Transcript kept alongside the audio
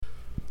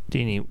Do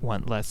you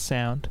want less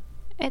sound?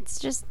 It's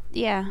just,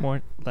 yeah.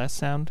 Less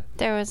sound?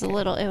 It was a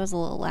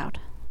little loud.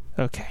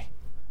 Okay.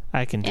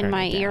 I can turn it down. In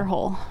my ear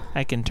hole.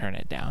 I can turn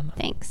it down.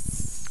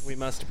 Thanks. We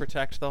must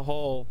protect the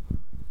hole.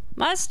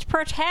 Must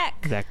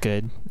protect. Is that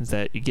good? Is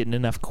that you getting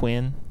enough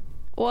Quinn?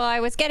 Well, I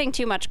was getting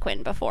too much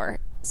Quinn before,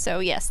 so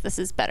yes, this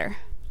is better.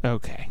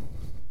 Okay.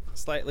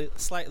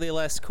 Slightly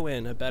less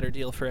Quinn, a better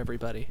deal for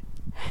everybody.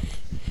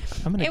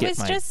 I'm gonna get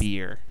my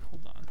beer.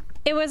 Hold on.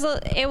 It was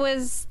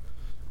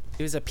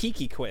a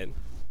peaky Quinn.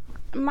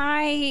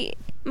 My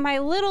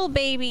little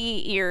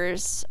baby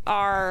ears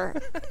are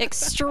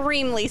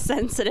extremely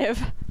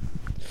sensitive.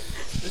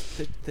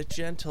 The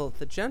gentle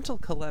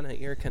Kalena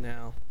ear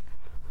canal.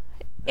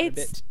 It's a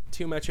bit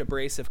too much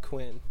abrasive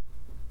Quinn.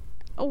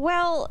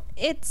 Well,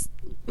 it's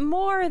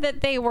more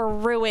that they were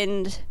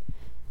ruined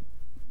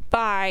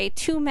by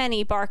too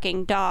many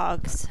barking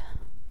dogs.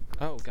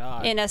 Oh,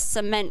 God. In a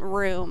cement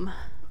room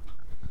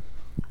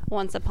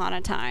once upon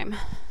a time.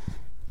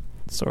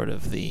 Sort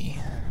of the...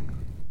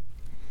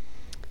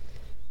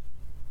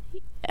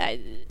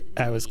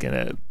 I was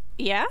gonna...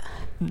 Yeah?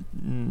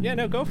 Yeah,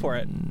 no, go for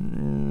it.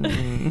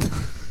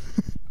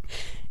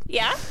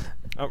 Yeah?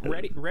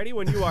 Ready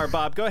when you are,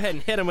 Bob. Go ahead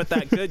and hit him with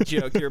that good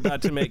joke you're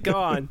about to make. Go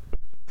on.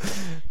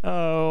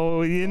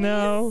 Oh,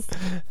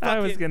 I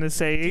was gonna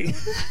say...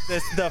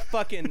 The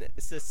fucking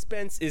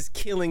suspense is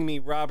killing me,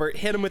 Robert.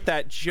 Hit him with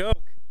that joke.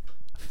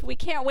 We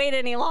can't wait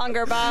any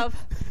longer, Bob.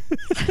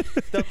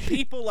 The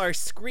people are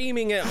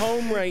screaming at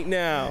home right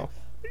now.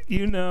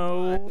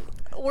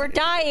 We're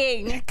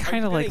dying.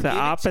 Kind of like the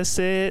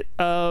opposite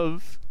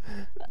of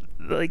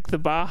like the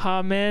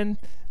Baja men.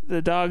 The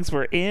dogs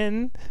were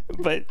in,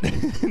 but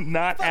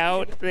not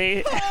out.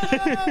 They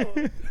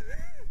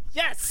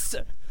Yes!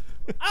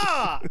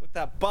 With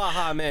that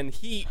Baja men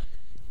heat.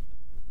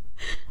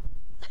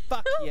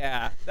 Fuck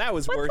yeah. That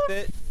was worth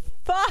it.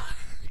 Fuck.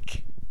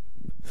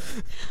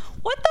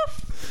 What the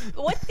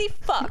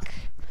fuck?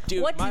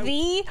 Dude, what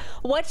the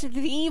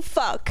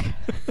fuck?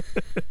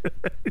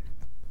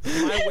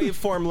 My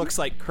waveform looks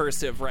like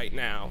cursive right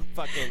now.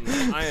 Fucking,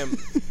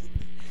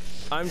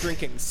 I'm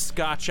drinking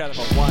scotch out of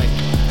a wine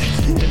glass.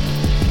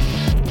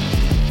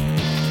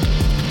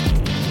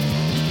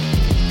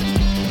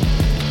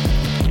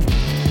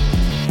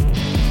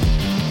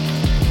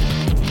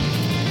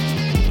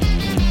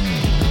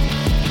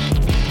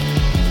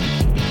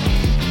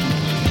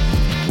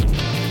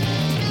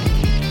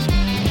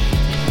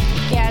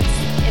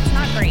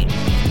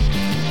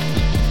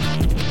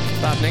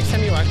 Bob, next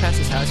time you walk past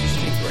his house, you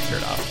should take your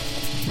shirt off.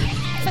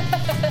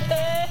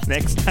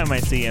 Next time I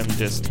see him,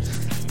 just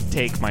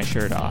take my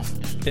shirt off.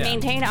 Yeah.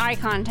 Maintain eye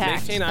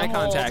contact the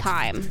whole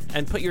time.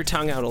 And put your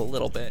tongue out a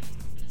little bit.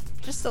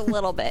 Just a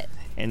little bit.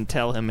 And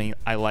tell him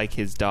I like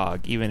his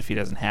dog, even if he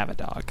doesn't have a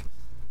dog.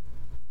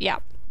 Yeah.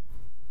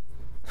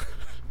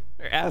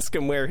 Or ask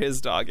him where his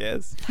dog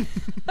is.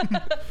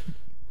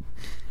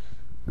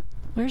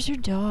 Where's your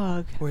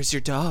dog? Where's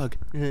your dog?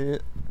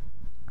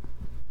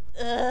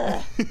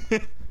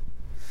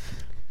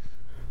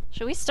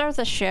 Should we start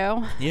the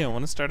show? Yeah,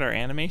 want to start our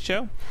anime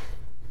show?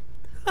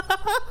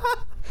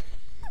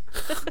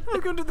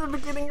 Welcome to the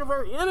beginning of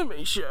our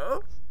anime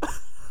show.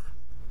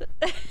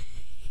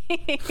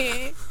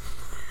 It's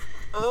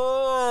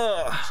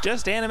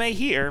just anime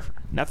here.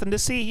 Nothing to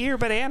see here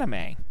but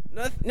anime.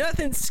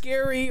 Nothing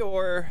scary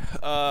or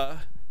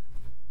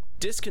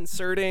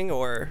disconcerting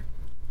or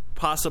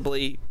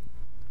possibly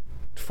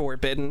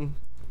forbidden.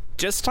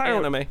 Just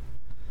anime.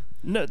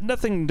 No,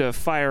 nothing to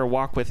fire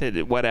walk with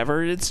it,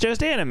 whatever. It's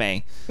just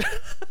anime.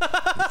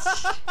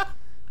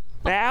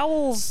 The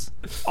owls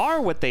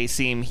are what they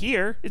seem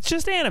here. It's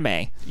just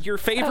anime. Your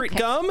favorite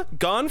gum?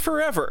 Gone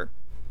forever.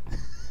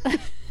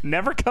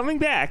 Never coming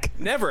back.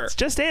 Never. It's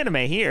just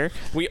anime here.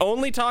 We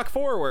only talk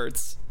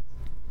forwards.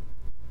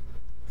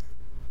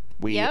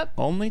 We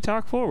only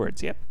talk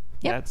forwards. Yep.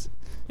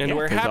 And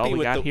we're happy all we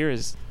with got here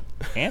is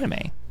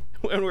anime.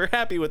 And we're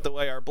happy with the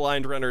way our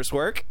blind runners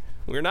work.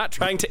 We're not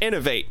trying to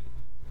innovate.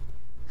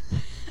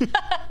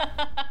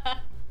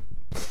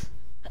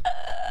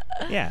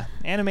 Yeah,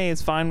 anime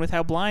is fine with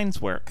how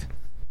blinds work.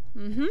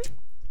 Mm-hmm.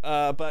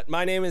 But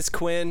my name is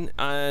Quinn,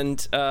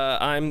 and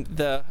I'm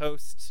the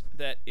host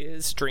that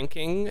is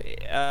drinking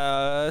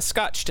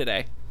scotch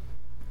today.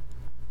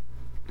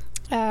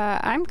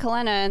 I'm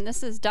Kalena, and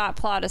this is Dot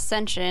Plot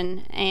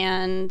Ascension,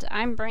 and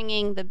I'm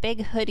bringing the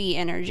big hoodie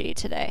energy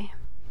today.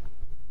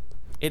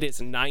 It is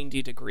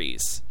 90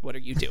 degrees. What are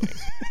you doing?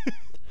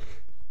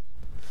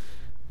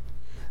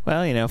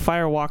 Well,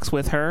 Fire walks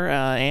with her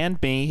and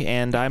me,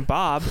 and I'm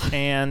Bob,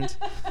 and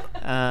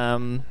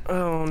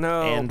oh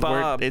no, and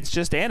Bob! It's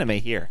just anime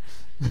here.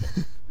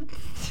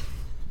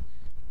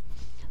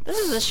 This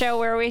is a show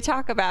where we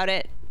talk about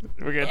it.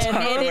 We're gonna talk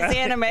about it is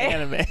anime.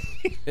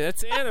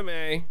 It's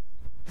anime.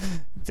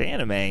 It's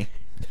anime.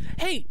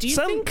 Hey, do you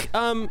think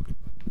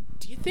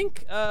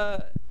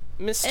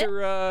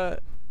Mr.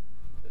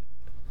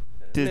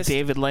 Did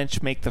David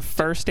Lynch make the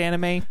first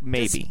anime?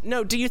 Maybe.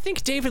 Do you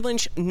think David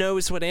Lynch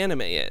knows what anime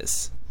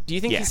is? Do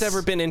you think he's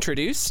ever been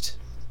introduced?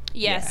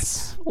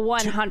 Yes.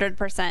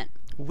 100%.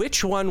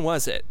 Which one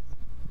was it?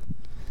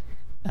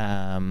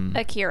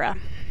 Akira.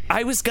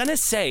 I was gonna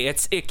say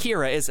it's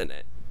Akira, isn't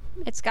it?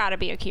 It's got to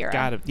be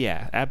Akira.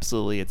 Yeah,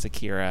 absolutely, it's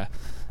Akira.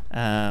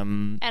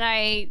 And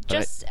I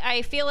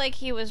feel like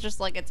he was just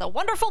like, it's a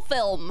wonderful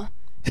film.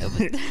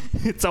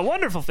 It's a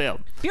wonderful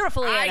film.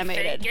 Beautifully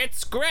animated. I think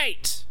it's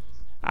great.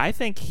 I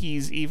think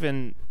he's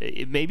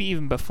maybe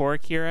even before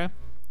Akira,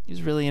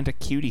 he's really into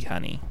Cutie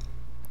Honey.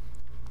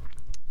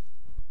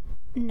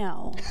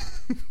 No.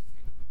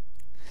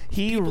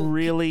 He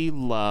really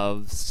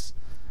loves...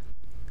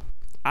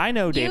 I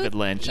know David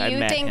Lynch. I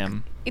met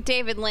him.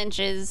 David Lynch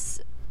is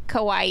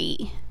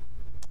kawaii.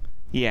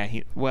 Yeah,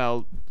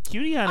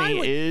 Cutie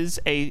Honey is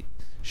a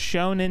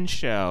shonen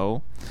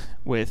show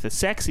with a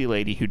sexy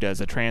lady who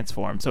does a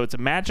transform. So it's a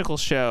magical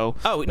show,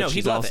 but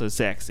she's also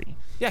sexy.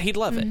 Yeah, he'd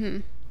love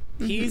it.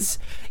 He's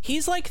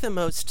like the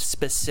most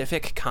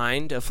specific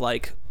kind of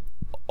like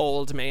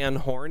old man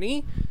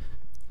horny.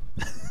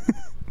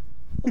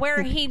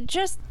 Where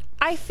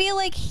I feel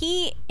like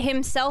he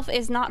himself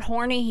is not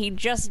horny. He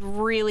just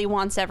really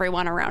wants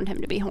everyone around him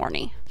to be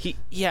horny. He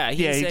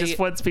just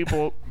wants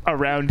people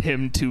around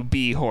him to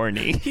be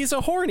horny. He's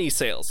a horny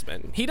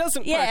salesman. He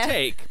doesn't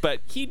partake, but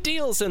he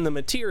deals in the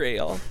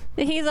material.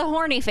 He's a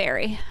horny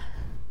fairy.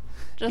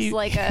 He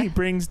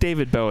brings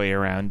David Bowie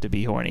around to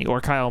be horny,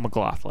 or Kyle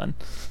MacLachlan.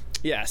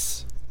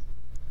 Yes.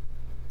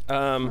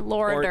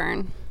 Laura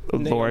Dern.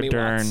 Laura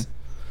Dern.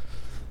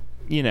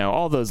 You know,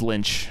 all those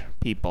Lynch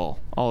people.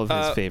 All of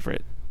his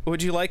favorite.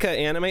 Would you like an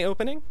anime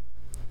opening?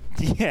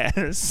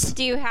 Yes.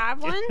 Do you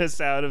have one? Get us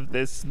out of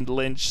this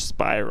Lynch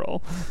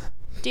spiral.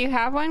 Do you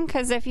have one?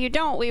 Because if you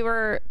don't, we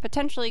were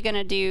potentially going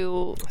to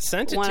do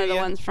one of the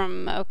ones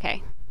from...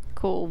 Okay.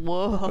 Cool.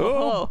 Whoa.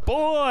 Oh,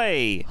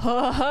 boy.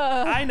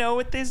 I know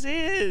what this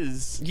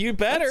is. You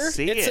better. Let's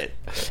see it.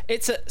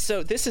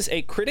 So this is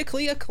a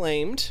critically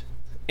acclaimed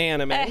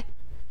anime.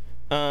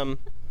 That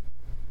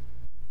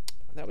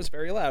was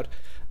very loud.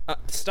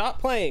 Stop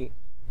playing.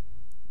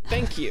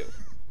 Thank you.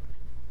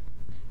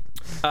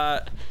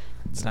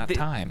 It's not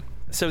time.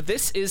 So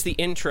this is the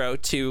intro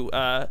to,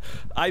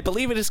 I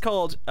believe it is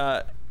called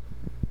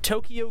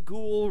Tokyo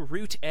Ghoul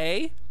Route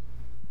A.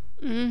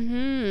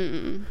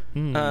 And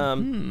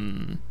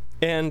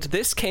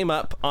this came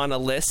up on a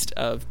list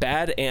of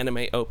bad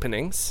anime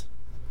openings.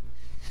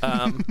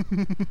 And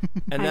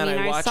then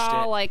I watched it. I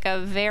saw like a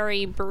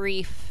very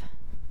brief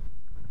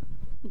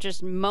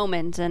just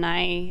moment, and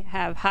I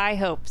have high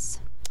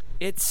hopes.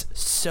 It's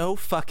so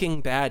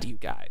fucking bad, you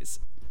guys.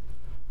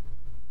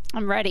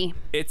 I'm ready.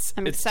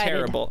 I'm excited.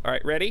 Terrible. All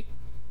right, ready?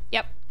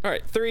 Yep. All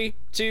right, 3,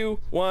 2,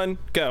 1,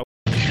 go.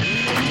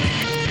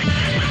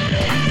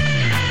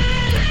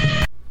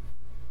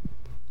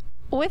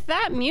 With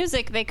that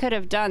music, they could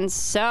have done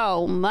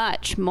so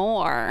much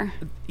more.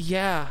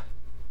 Yeah.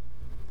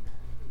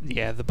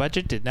 Yeah, the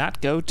budget did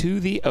not go to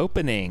the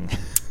opening.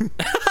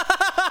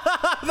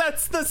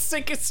 That's the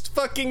sickest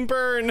fucking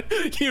burn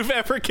you've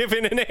ever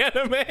given an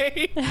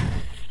anime.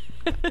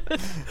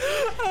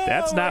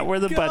 That's not where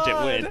the budget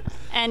went.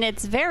 And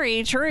it's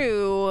very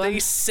true. They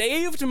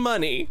saved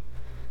money.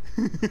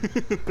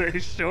 They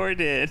sure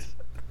did.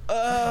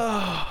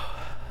 Wowzers,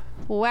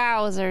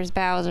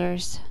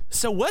 Bowsers.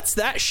 So what's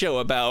that show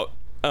about?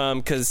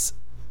 Because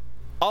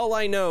all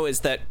I know is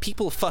that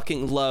people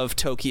fucking love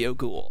Tokyo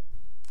Ghoul.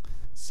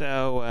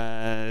 So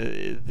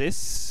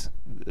this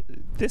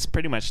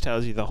pretty much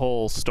tells you the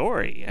whole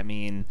story. I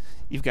mean,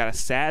 you've got a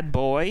sad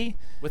boy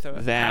with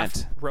a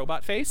half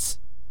robot face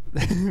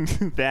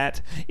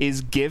that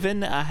is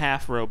given a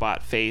half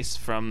robot face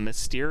from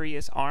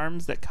mysterious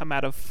arms that come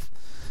out of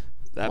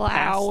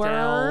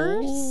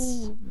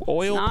pastel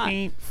oil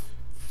paint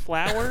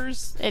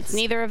flowers. It's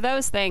neither of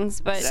those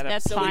things, but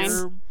that's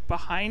fine.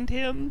 Behind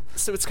him.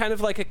 So it's kind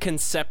of like a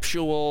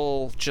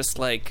conceptual, just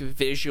like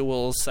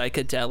visual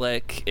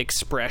psychedelic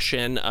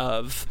expression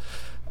of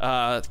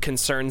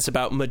concerns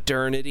about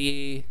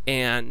modernity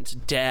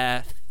and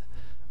death.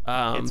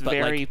 It's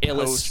very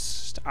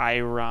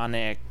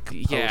post-ironic,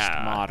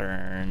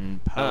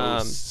 postmodern,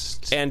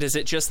 post. And is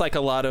it just like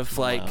a lot of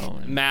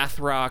like math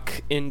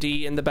rock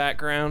indie in the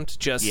background?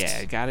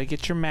 Yeah, gotta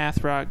get your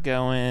math rock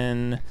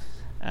going.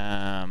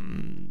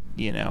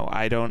 You know,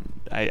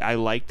 I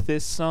liked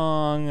this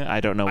song. I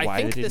don't know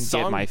why they didn't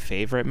get my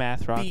favorite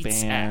math rock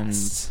band.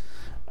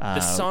 The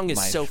song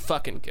is so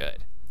fucking good.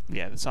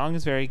 Yeah, the song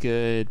is very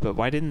good, but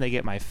why didn't they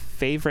get my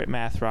favorite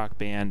math rock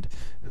band,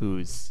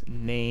 whose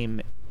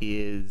name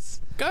is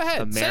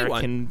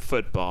American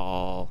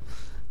Football?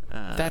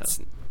 That's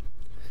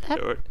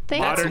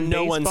modern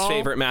no one's baseball?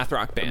 favorite math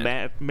rock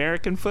band.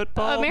 American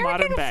Football?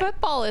 American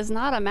Football is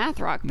not a math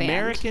rock band.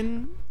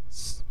 American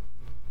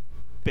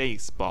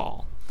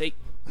Baseball.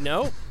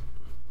 No.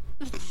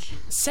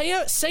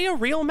 Say a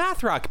real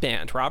math rock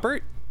band,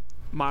 Robert.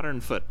 Modern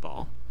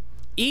Football.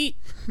 Eat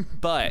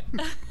butt.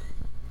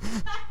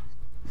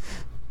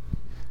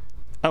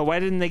 Oh, why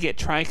didn't they get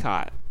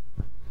Tricot?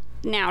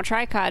 Now,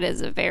 Tricot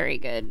is a very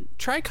good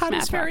Tricot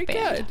is very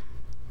good.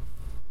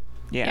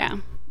 Yeah.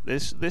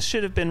 This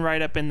should have been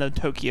right up in the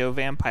Tokyo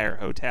Vampire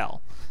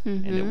Hotel,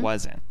 and it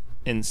wasn't.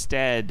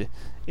 instead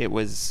it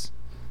was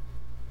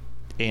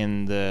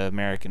in the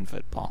American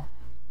football.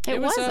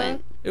 It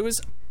wasn't. It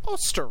was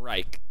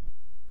Österreich.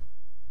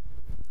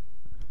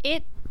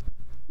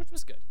 Which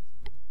was good.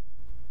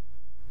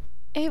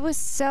 It was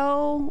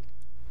so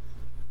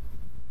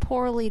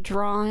poorly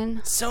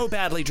drawn. So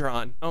badly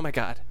drawn. Oh my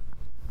god.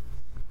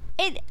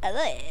 It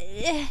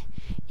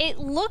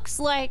looks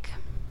like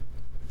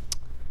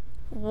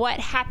what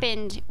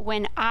happened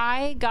when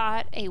I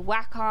got a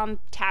Wacom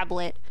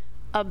tablet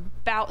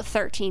about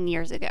 13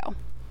 years ago.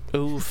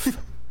 Oof.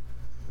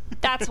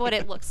 That's what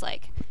it looks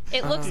like.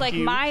 It looks like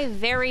my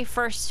very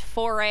first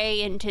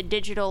foray into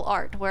digital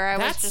art, where I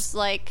was just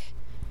like...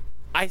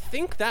 I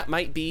think that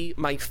might be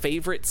my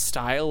favorite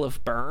style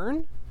of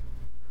burn,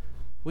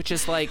 which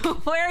is like...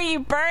 where you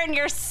burn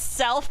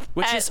yourself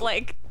at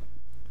like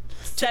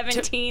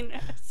 17,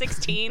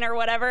 16 or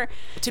whatever.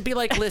 To be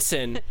like,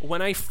 listen,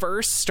 when I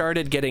first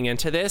started getting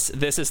into this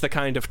is the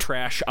kind of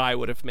trash I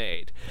would have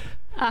made.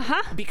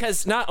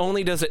 Because not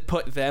only does it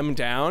put them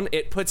down,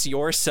 it puts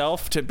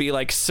yourself to be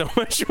like so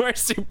much more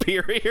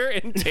superior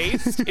in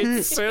taste.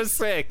 It's so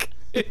sick.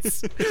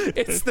 It's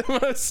the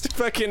most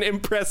fucking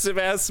impressive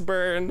ass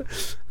burn.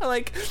 I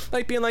like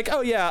being like,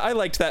 oh yeah, I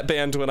liked that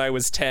band when I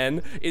was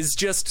 10 is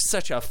just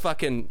such a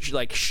fucking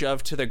like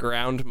shove to the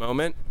ground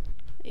moment.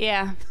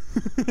 Yeah.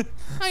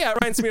 Oh yeah, it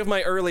reminds me of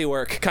my early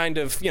work, kind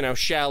of,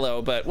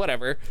 shallow, but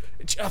whatever.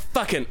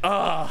 Fucking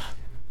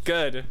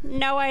good.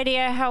 No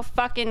idea how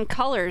fucking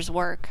colors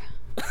work.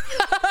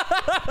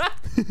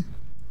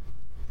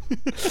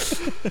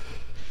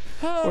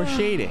 Or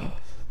shading.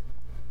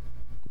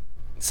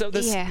 So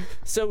this,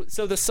 so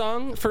the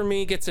song for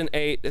me gets an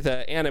 8.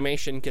 The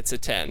animation gets a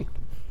 10.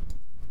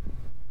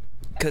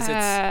 Because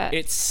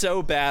it's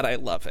so bad, I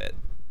love it.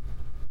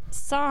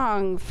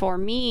 Song for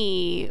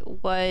me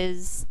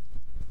was,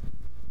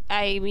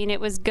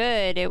 it was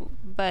good,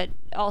 but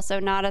also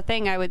not a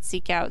thing I would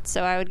seek out.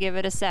 So I would give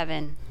it a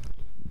 7.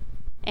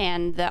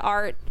 And the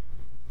art,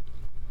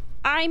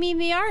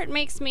 the art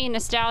makes me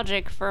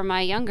nostalgic for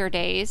my younger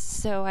days.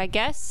 So I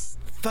guess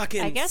a 9.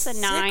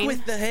 Sick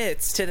with the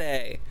hits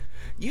today.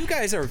 You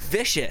guys are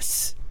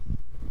vicious.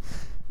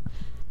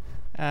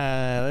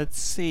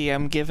 Let's see.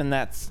 I'm giving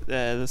that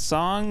the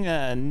song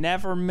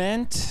 "Never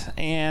Meant"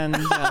 and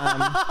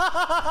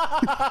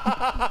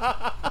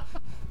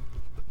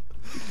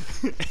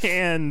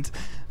and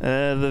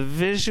the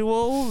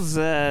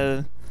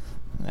visuals.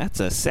 That's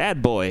a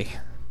sad boy.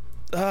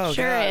 Oh,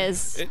 sure God.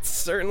 Is. It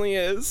certainly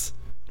is.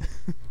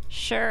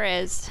 Sure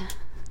is.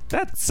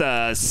 That's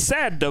a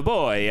sad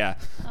boy.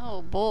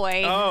 Oh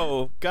boy.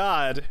 Oh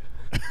God.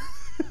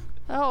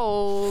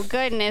 Oh,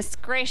 goodness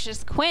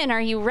gracious. Quinn,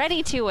 are you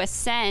ready to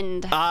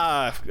ascend?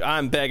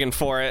 I'm begging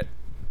for it.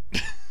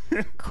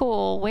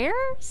 Cool. Where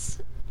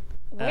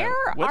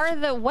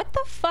what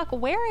the fuck?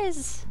 Where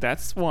is...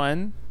 That's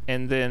one,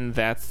 and then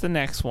that's the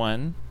next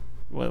one.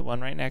 One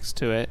right next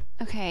to it.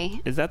 Okay.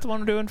 Is that the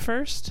one we're doing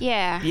first?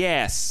 Yeah.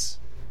 Yes.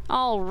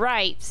 All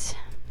right,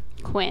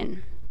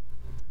 Quinn.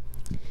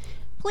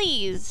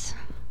 Please,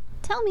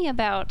 tell me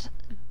about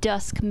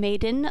Dusk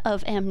Maiden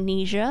of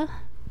Amnesia.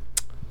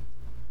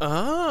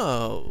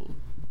 Oh,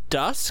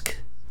 Dusk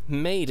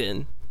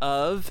Maiden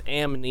of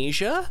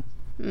Amnesia?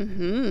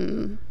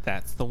 Mm-hmm.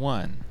 That's the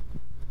one.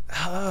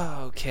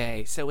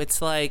 Okay, so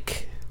it's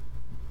like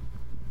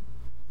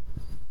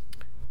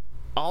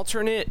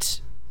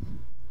alternate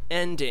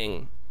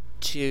ending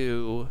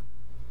to...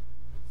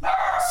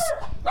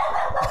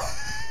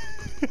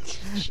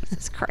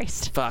 Jesus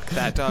Christ. Fuck,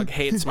 that dog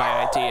hates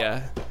my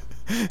idea.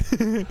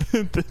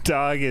 The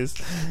dog is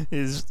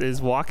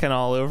walking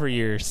all over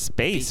your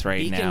space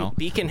now.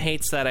 Beacon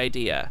hates that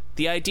idea.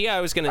 The idea I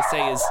was going to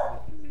say is...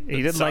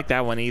 He didn't like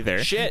that one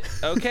either. Shit.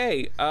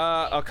 Okay.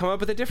 I'll come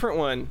up with a different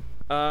one.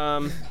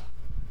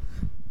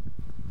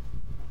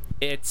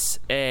 It's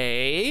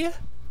a...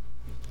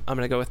 I'm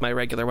going to go with my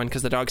regular one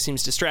because the dog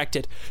seems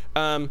distracted.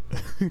 Go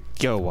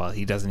while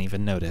he doesn't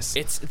even notice.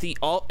 It's the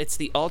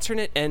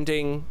alternate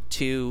ending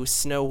to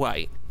Snow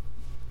White.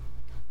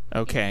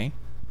 Okay.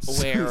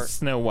 Where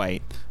Snow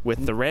White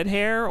with the red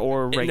hair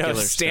or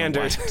regular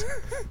standard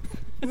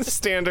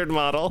standard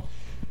model.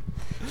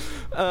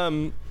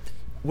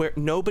 Where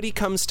nobody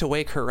comes to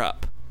wake her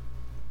up.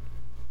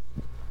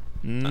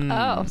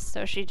 Oh,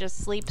 so she just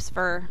sleeps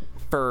for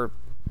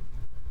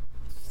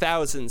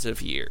thousands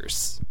of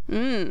years.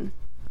 Mm-hmm.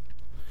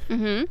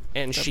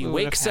 And she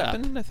wakes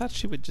up. I thought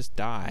she would just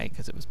die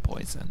because it was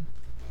poison.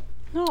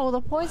 No,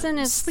 the poison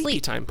is sleepy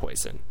sleep. time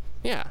poison.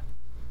 Yeah.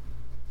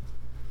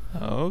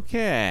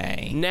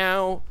 Okay.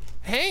 Now,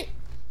 hey,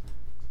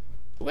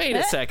 wait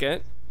a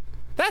second.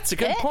 That's a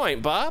good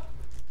point, Bob.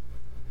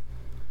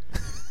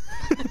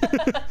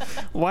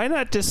 Why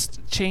not just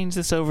change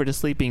this over to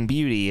Sleeping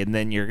Beauty and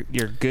then you're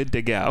good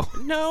to go?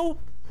 No,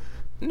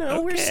 Okay.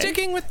 we're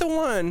sticking with the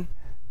one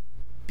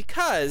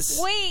because...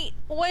 Wait,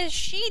 was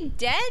she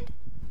dead?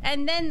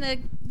 And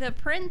then the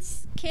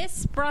prince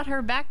kiss brought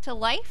her back to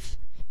life?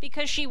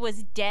 Because she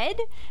was dead?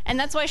 And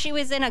that's why she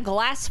was in a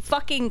glass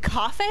fucking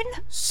coffin?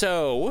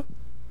 So,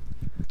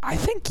 I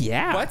think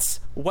yeah.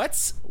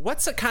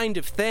 What's a kind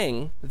of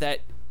thing that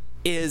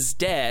is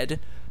dead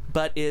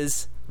but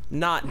is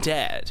not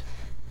dead?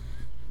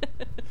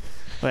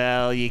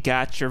 Well, you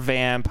got your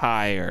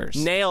vampires.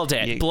 Nailed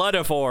it.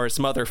 Bloodivores,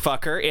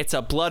 motherfucker. It's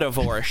a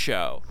Bloodivore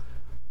show.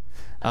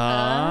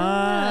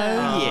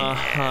 Yeah.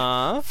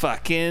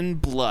 Fucking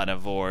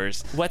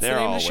Bloodivores. What's They're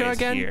the name of the show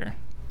again? Here.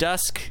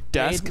 Dusk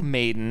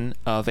Maiden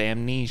of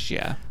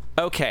Amnesia.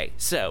 Okay,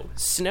 so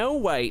Snow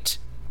White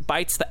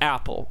bites the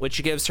apple,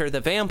 which gives her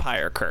the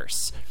vampire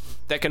curse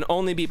that can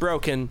only be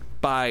broken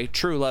by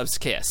true love's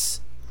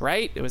kiss.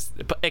 Right? It was,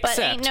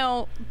 except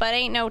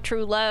ain't no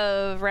true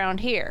love around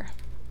here.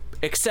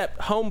 Except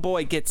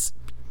Homeboy gets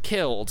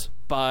killed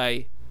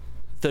by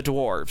the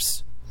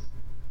dwarves.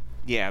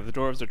 Yeah, the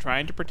dwarves are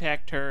trying to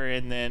protect her,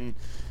 and then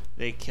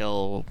they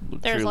kill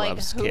There's True like,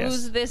 Love's who's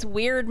kiss. this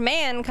weird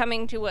man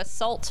coming to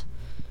assault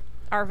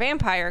our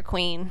vampire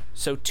queen?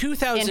 So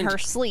 2,000 in her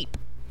sleep.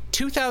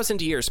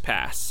 2,000 years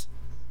pass.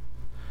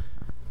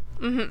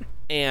 Mm-hmm.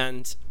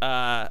 And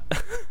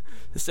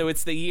so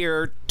it's the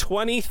year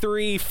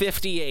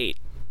 2358.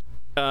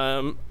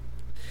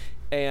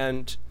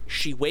 And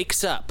she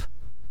wakes up.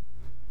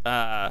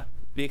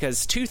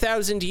 Because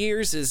 2,000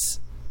 years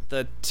is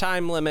the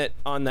time limit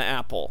on the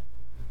apple.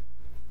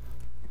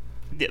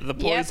 The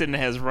poison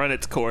has run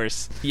its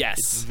course. Yes.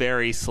 It's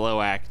very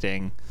slow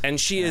acting. And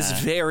she is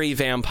very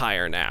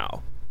vampire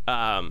now.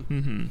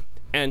 And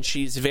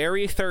she's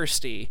very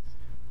thirsty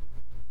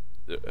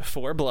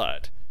for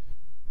blood.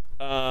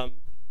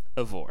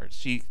 Avors.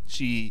 She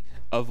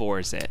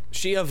avors it.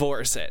 She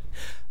avors it.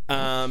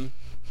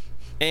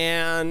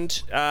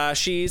 And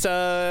she's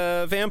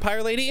a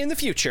vampire lady in the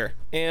future.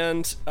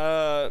 And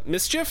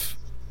Mischief?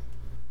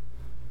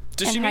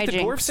 Does she meet the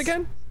dwarves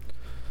again?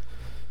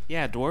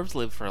 Yeah, dwarves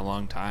live for a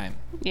long time.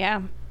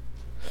 Yeah.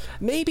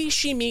 Maybe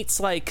she meets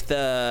like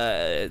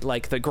the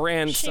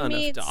grandson of Doc.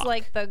 She meets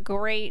like the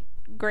great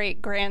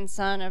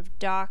grandson of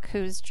Doc,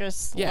 who's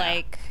just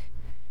like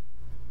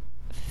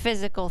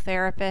physical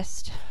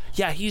therapist.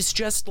 Yeah, he's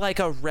just like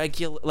a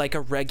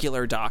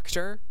regular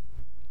doctor.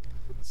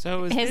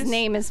 So his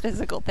name is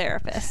physical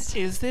therapist.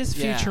 Is this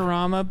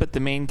Futurama, but the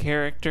main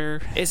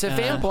character is a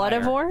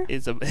vampire? Bloodivore?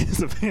 Is a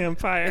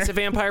vampire. It's a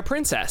vampire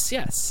princess.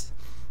 Yes.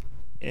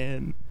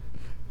 And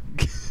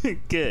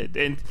good.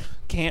 And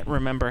can't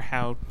remember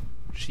how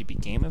she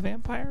became a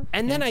vampire.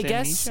 And then I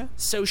guess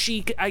so.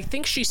 I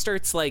think she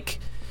starts like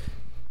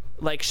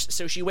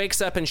so she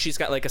wakes up and she's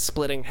got like a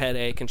splitting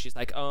headache and she's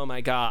like, oh my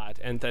god,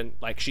 and then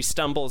like she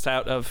stumbles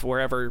out of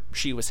wherever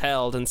she was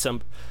held and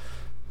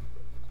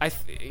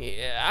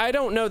I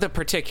don't know the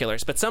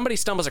particulars, but somebody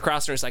stumbles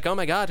across her and is like, oh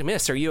my god,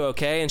 miss, are you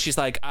okay? And she's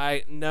like,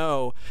 I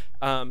know.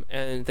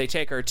 And they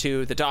take her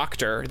to the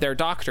doctor, their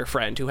doctor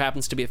friend, who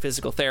happens to be a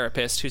physical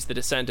therapist, who's the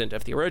descendant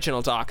of the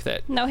original Doc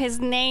that... No, his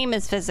name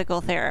is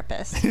physical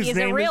therapist. He's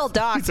a real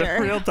doctor. He's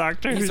a real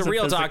doctor. He's a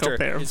real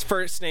doctor. His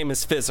first name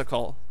is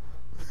Physical.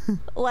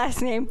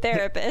 Last name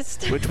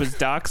Therapist. Which was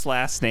Doc's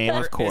last name,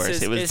 of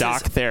course. It was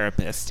Doc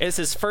Therapist. It's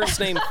his first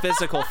name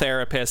Physical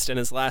Therapist and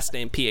his last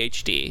name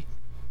PhD.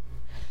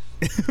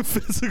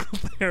 Physical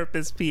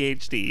therapist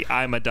PhD.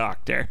 I'm a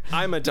doctor.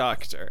 I'm a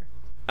doctor.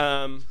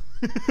 Doc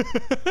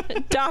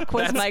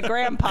was my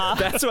grandpa.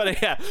 That's what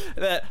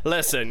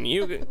listen,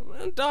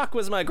 Doc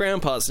was my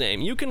grandpa's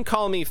name. You can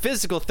call me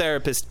Physical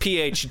Therapist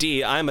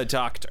PhD. I'm a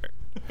doctor.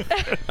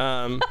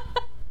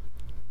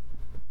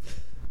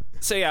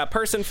 So yeah,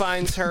 person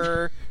finds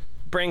her,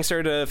 brings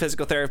her to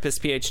Physical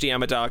Therapist PhD,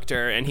 I'm a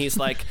doctor, and he's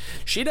like,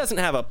 she doesn't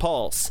have a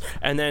pulse.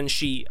 And then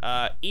she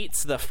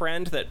eats the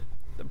friend that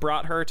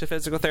brought her to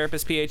Physical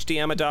Therapist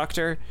PhD, I'm a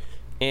doctor,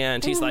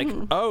 and he's like,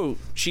 oh,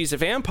 she's a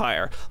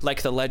vampire,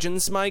 like the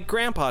legends my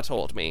grandpa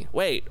told me.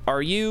 Wait,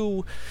 are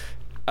you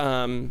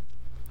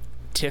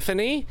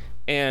Tiffany?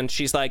 And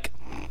she's like,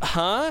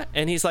 huh?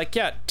 And he's like,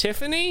 yeah,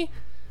 Tiffany,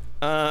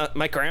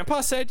 my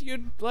grandpa said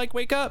you'd like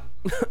wake up.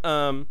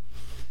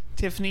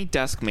 Tiffany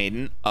Dusk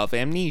Maiden of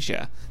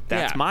Amnesia.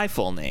 That's my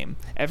full name.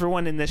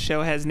 Everyone in this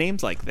show has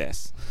names like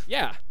this.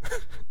 Yeah.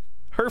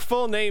 Her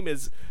full name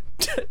is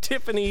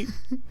Tiffany,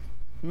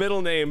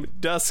 middle name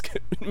Dusk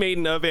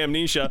Maiden of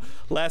Amnesia,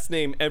 last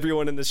name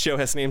everyone in this show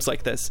has names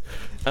like this.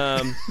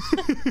 And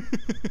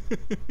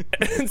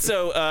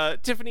so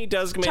Tiffany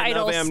Dusk Maiden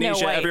of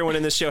Amnesia, everyone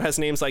in this show has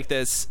names like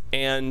this,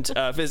 and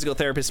Physical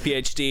Therapist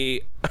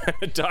PhD, I'm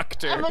a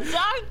doctor. I'm a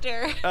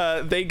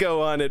doctor. They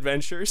go on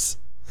adventures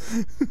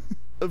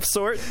of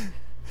sort,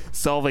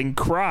 solving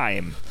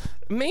crime,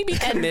 maybe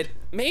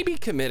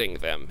committing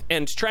them,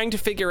 and trying to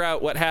figure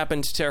out what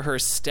happened to her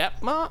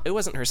stepmom. It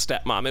wasn't her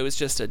stepmom, it was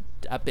just a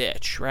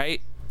bitch,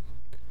 right?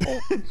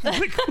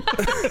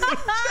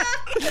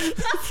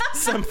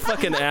 Some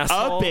fucking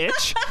asshole.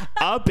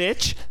 A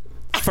bitch,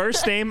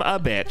 first name a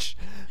bitch,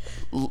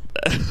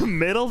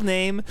 middle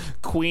name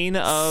Queen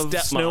of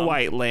Stepmom. Snow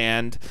White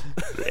Land,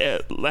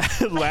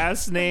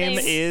 last name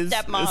is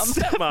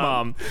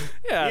Stepmom.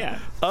 Yeah.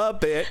 A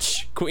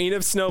bitch, Queen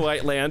of Snow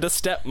White Land, a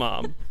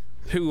stepmom,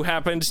 who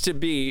happened to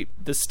be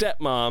the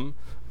stepmom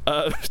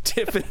of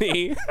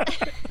Tiffany.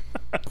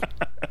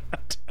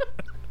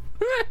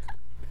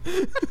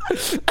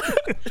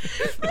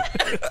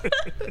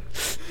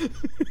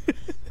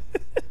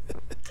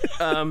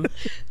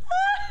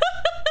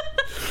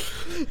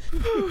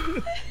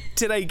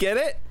 Did I get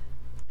it?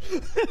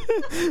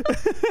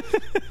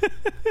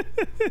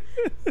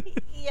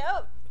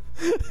 Yep.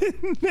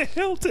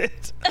 Nailed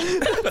it.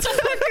 That's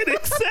fucking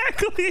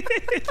exactly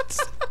it.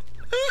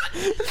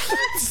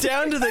 It's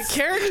down to the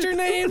character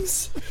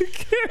names.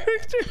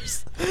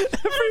 Characters. I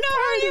don't know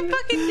how you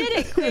fucking did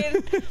it,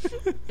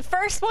 Quinn.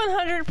 First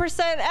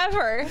 100%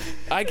 ever.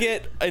 I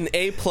get an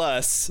A+. A++.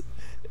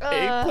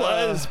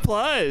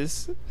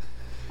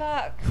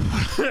 Fuck.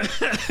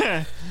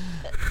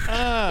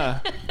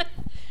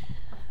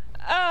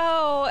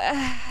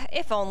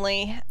 If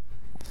only.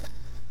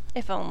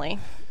 If only.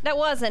 That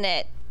wasn't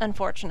it,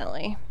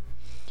 unfortunately.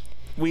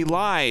 We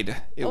lied.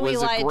 We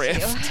was lied a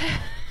grift. to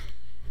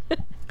you.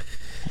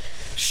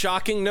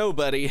 Shocking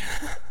nobody.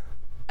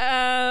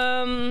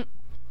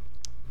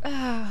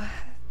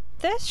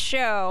 This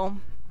show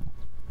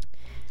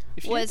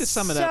If you had was to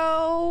sum it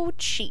so up,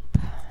 cheap.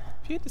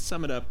 if you had to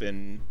sum it up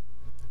in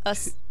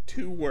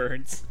two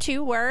words.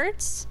 2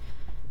 words.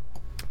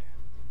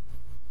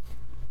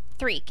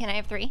 3. Can I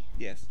have 3?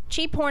 Yes.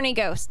 Cheap, horny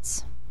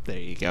ghosts. There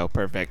you go.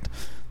 Perfect.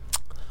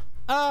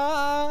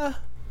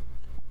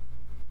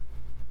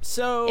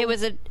 So It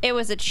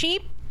was a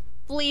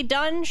cheaply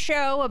done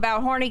show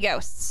about horny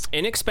ghosts.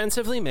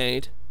 inexpensively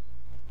made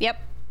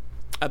Yep.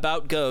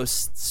 about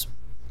ghosts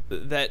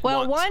that Well,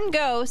 want, one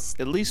ghost.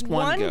 At least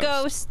one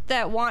ghost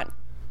that want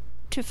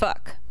to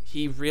fuck.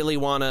 he really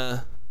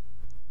wanna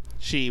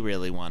She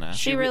really wanna.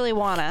 She really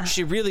wanna.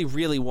 she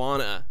really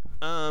wanna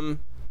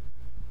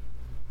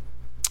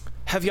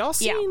have y'all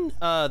seen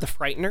The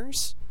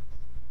Frighteners?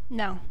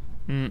 No.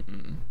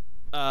 Mm-mm.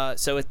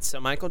 So it's a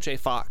Michael J.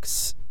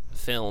 Fox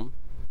film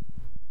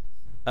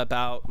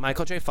about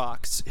Michael J.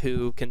 Fox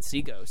who can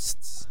see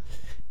ghosts,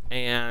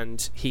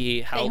 and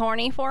he They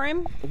horny for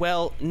him?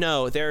 well,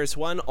 no, there's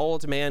one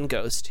old man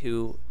ghost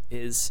who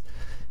is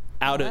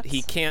out of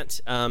he can't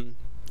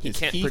Is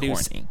can't he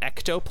produce horny?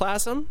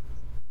 ectoplasm.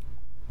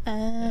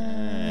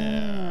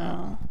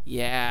 Oh.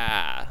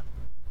 Yeah.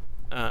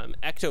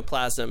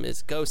 Ectoplasm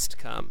is ghost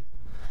cum.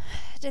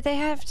 Did they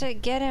have to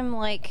get him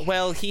like?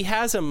 Well, he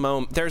has a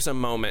moment. There's a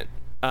moment.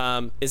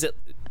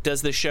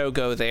 Does the show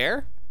go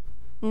there?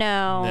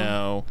 No.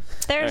 No.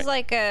 There's Alright.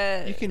 like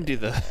a. You can do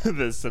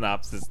the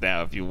synopsis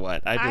now if you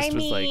want. I I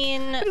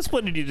just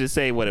wanted you to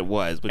say what it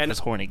was, which And- was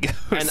horny ghosts.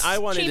 And I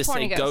wanted Cheap to say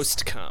horny ghost.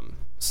 ghost cum.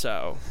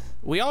 So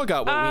we all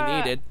got what we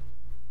needed.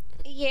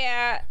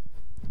 Yeah.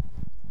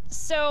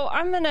 So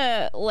I'm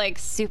gonna like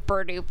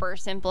super duper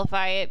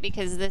simplify it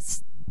because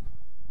this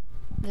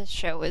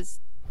show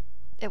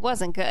it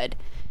wasn't good.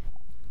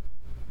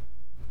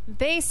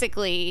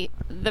 Basically,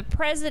 the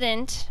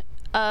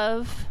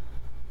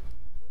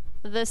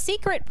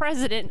secret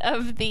president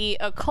of the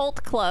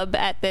occult club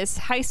at this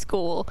high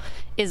school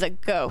is a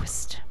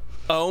ghost.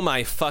 Oh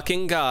my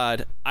fucking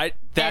god!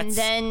 And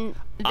then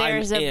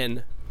there's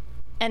in.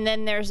 And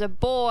then there's a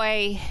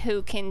boy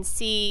who can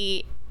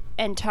see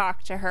and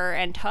talk to her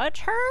and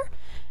touch her.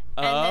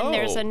 And then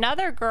there's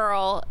another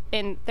girl,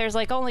 and there's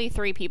like only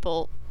 3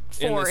 people,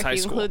 4 if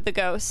you include the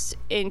ghost,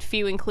 if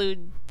you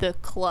include the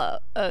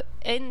club.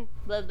 In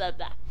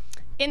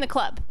the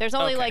club. There's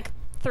only like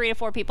 3 to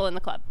 4 people in the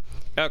club.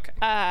 Okay.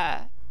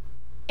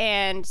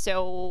 And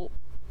so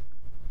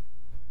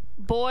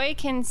boy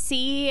can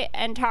see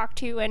and talk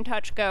to and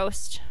touch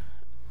ghost.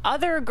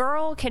 Other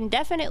girl can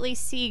definitely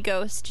see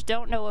ghost,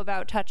 don't know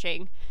about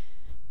touching.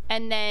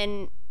 And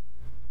then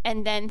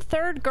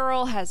third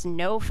girl has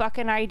no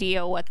fucking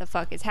idea what the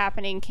fuck is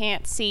happening,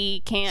 can't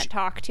see, can't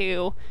talk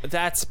to.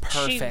 That's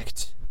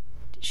perfect.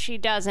 She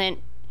doesn't.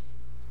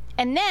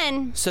 And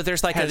then So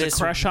there's like has a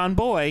crush on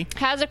boy.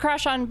 has a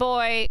crush on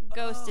boy,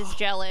 ghost is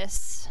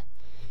jealous.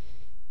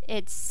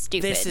 It's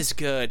stupid. This is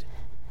good.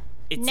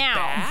 It's Now-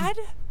 bad?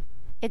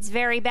 It's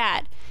very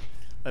bad.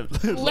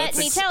 Let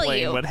me tell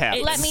you. what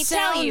happened. Let me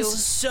tell you.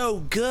 Sounds so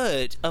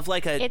good. Of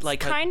like a It's like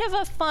kind of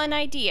a fun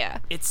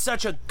idea. it's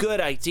such a good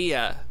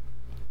idea.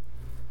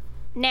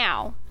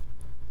 Now,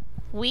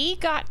 we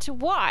got to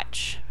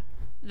watch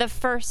the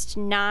first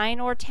 9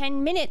 or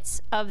 10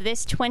 minutes of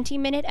this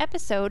 20-minute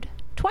episode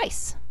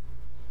twice.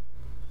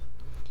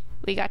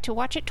 We got to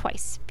watch it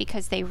twice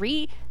because they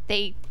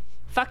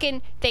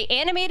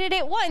animated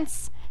it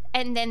once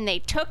and then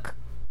they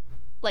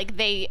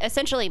they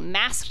essentially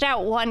masked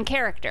out one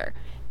character.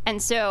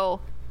 And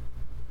so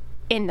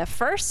in the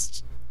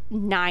first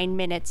 9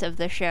 minutes of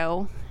the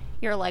show,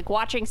 you're like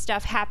watching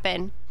stuff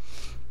happen.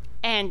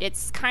 And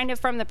it's kind of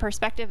from the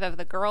perspective of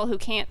the girl who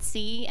can't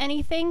see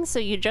anything. So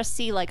you just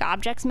see like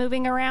objects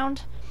moving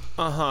around.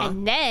 Uh-huh.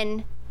 And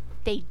then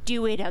they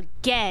do it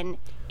again,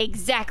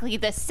 exactly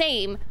the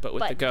same. But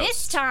with the ghost.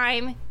 This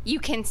time you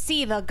can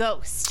see the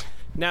ghost.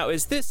 Now,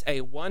 is this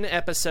a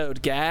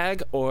 1-episode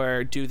gag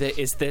or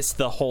is this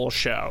the whole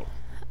show?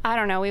 I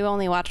don't know. We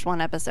only watched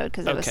 1 episode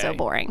because it was so Okay.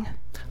 boring.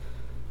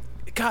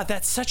 God,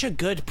 that's such a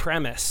good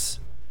premise.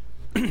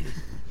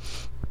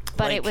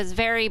 But it was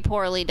very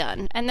poorly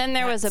done. And then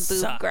there was a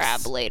boob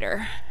grab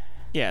later.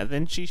 Yeah,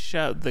 then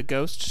the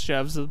ghost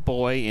shoves the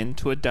boy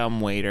into a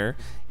dumbwaiter,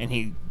 and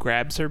he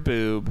grabs her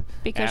boob.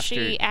 Because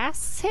she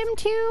asks him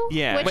to?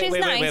 Yeah. Which is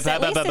nice.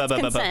 At least it's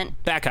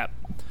consent. Back up.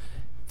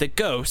 The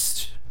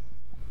ghost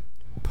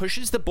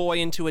pushes the boy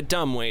into a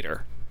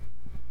dumbwaiter.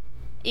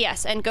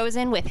 Yes, and goes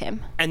in with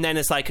him. And then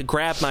is like,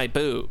 grab my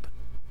boob.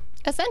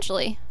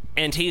 Essentially.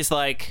 And he's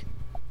like...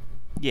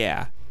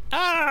 Yeah.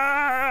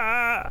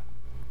 Ah!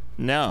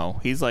 No,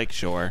 he's like,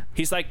 sure.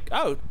 He's like,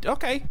 oh,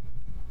 okay.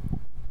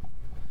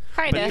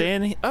 Kinda. But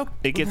then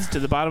it gets to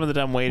the bottom of the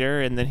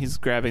dumbwaiter, and then he's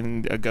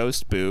grabbing a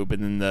ghost boob,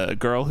 and then the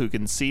girl who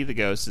can see the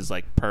ghost is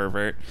like,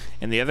 pervert,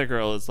 and the other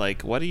girl is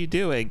like, what are you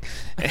doing?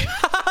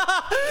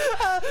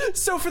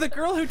 So for the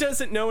girl who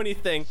doesn't know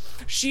anything,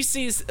 she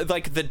sees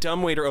like the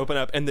dumbwaiter open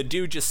up and the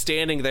dude just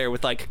standing there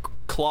with like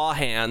claw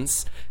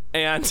hands,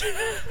 and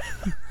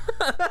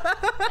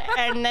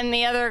then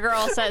the other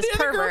girl says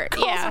pervert.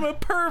 Girl calls him a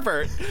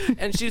pervert,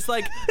 and she's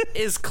like,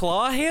 "Is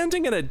claw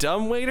handing in a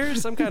dumbwaiter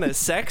some kind of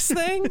sex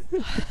thing?"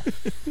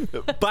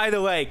 By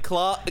the way,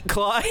 claw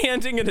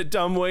handing in a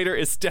dumbwaiter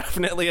is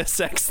definitely a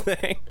sex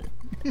thing.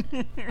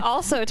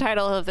 Also,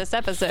 title of this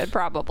episode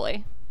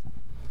probably.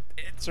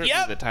 It's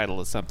certainly the title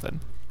of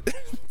something.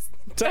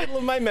 Title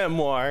of my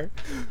memoir.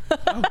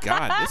 Oh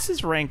God, this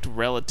is ranked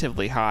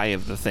relatively high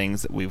of the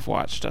things that we've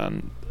watched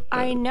on.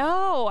 I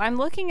know. I'm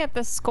looking at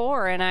the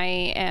score and I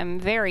am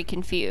very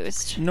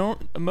confused. No,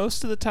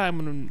 most of the time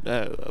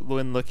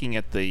when looking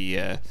at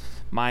the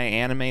my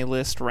anime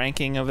list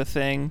ranking of a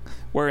thing,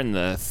 we're in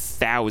the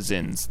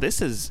thousands.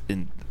 This is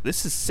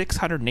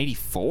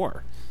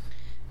 684.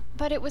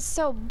 But it was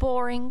so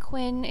boring,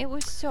 Quinn. It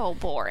was so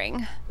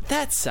boring.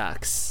 That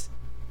sucks.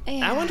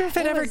 Yeah, I wonder if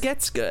it ever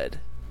gets good.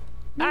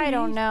 I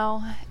don't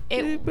know.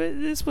 But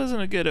this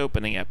wasn't a good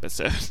opening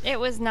episode. It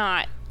was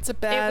not. It's a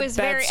bad. It was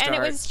bad start. and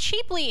it was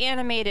cheaply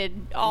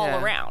animated all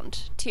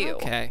around too.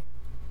 Okay.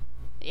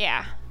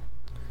 Yeah.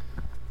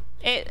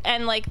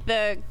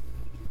 The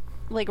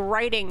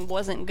writing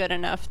wasn't good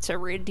enough to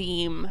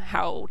redeem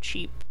how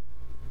cheap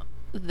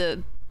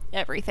the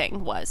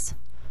everything was.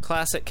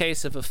 Classic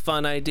case of a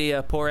fun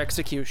idea, poor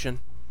execution.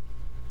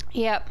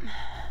 Yep.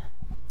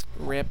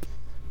 Rip.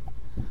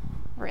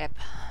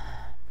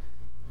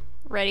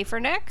 Ready for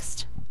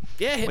next?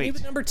 Yeah, hit me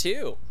with number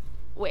 2.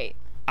 Wait.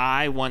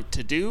 I want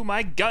to do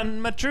my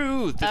Gunma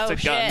truth. It's a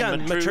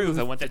Gunma truth.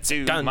 I want to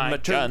do my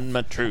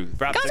Gunma truth.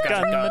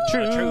 Gunma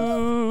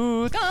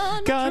truth.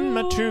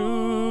 Gunma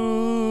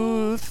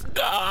truth.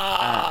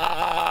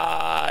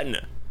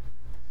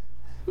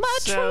 My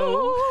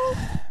truth.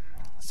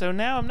 So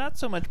now I'm not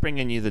so much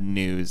bringing you the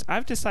news.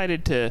 I've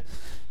decided to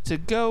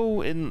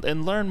go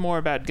and learn more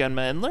about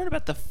Gunma and learn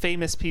about the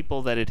famous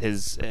people that it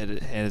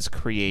has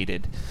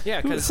created. Yeah,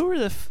 because who are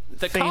the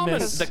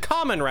famous? The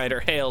common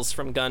writer hails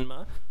from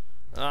Gunma.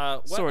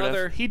 Sort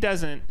of. He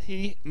doesn't.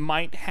 He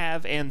might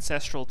have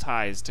ancestral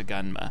ties to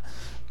Gunma.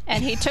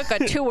 And he took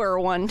a tour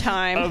one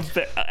time.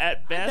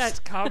 At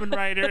best, Kamen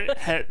Rider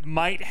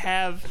might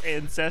have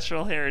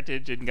ancestral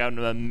heritage in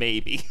Gunma,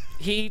 maybe.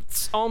 He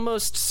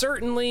almost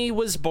certainly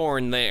was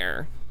born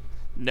there.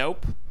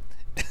 Nope.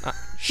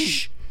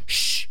 Shh.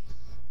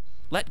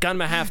 Let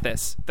Gunma have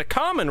this. The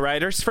Kamen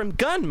Rider's from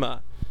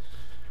Gunma.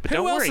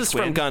 Who else is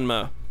from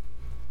Gunma?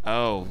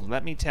 Oh,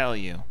 let me tell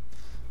you.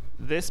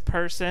 This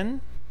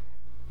person,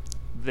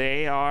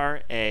 they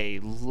are a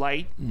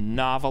light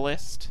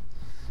novelist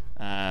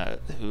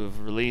who have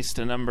released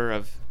a number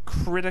of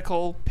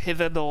critical,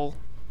 pivotal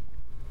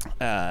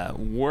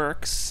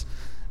works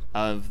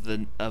of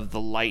the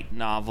light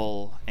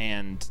novel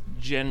and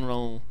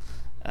general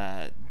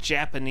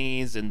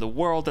Japanese and the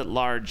world at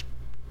large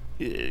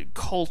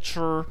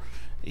culture.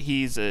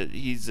 He's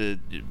it's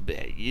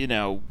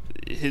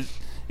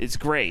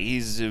great.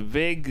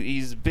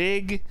 He's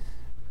big,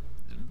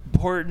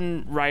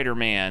 important writer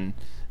man.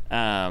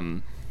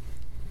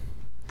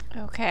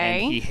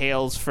 Okay. And he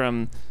hails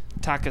from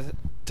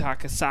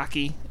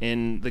Takasaki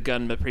in the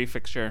Gunma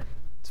prefecture.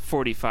 He's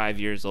 45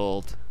 years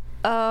old.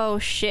 Oh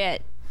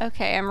shit.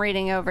 Okay, I'm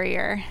reading over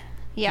your.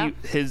 Yeah.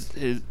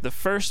 The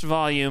first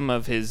volume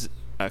of his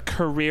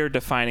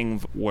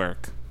career-defining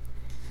work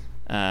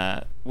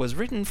was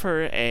written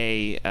for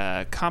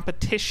a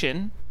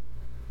competition,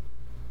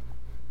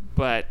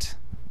 but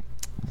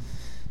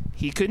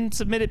he couldn't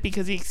submit it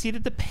because he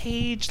exceeded the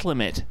page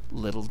limit.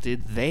 Little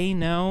did they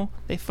know,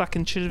 they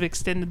fucking should have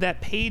extended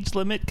that page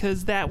limit,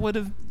 because that would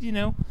have,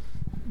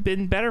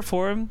 been better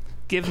for him,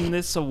 given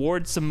this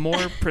award some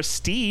more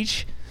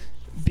prestige,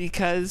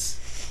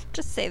 because...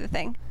 Just say the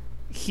thing.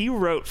 He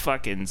wrote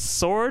fucking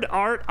Sword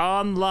Art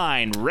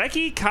Online.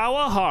 Reki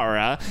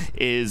Kawahara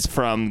is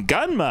from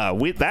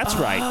Gunma. That's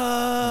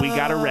right. We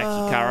got a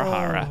Reki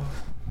Kawahara.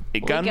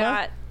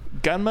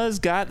 Gunma's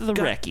got the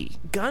Reki.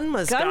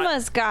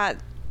 Gunma's got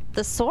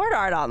the Sword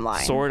Art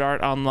Online. Sword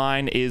Art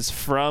Online is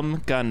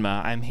from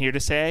Gunma. I'm here to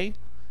say,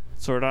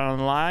 Sword Art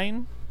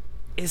Online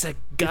is a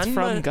Gunma. It's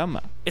from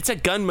Gunma. It's a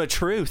Gunma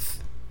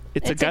truth.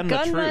 It's a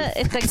Gunma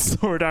truth.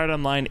 Sword Art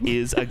Online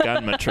is a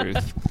Gunma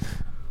truth.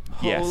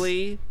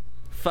 Holy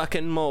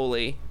fucking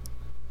moly.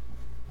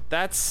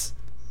 That's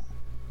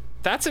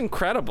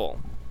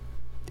incredible.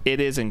 It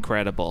is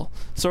incredible.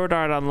 Sword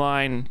Art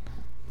Online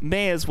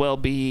may as well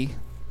be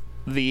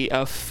the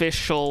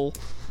official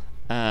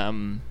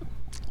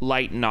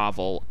light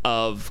novel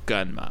of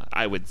Gunma,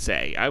 I would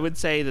say. I would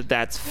say that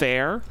that's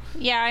fair.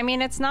 Yeah, I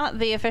mean, it's not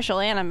the official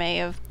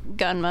anime of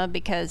Gunma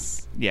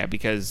because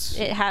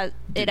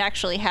it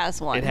actually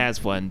has one. It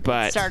has one,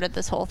 but it started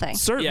this whole thing.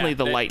 Certainly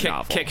the light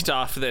novel kicked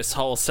off this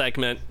whole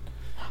segment.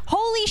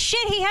 Holy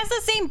shit, he has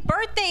the same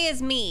birthday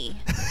as me.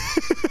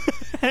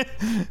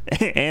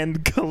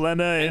 And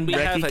Kalena and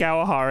Reki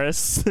Kawahara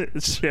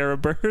share a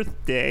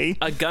birthday.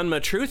 A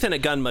Gunma truth and a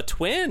Gunma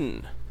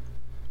twin.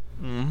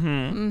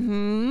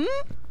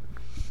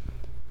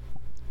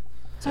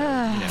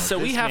 So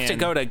we have to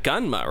go to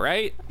Gunma,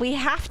 right? We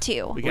have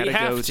to. We gotta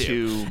go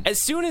to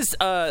as soon as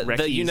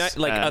the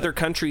other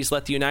countries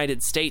let the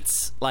United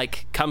States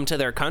come to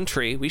their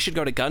country, we should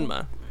go to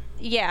Gunma.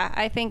 Yeah,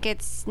 I think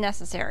it's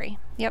necessary.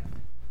 Yep.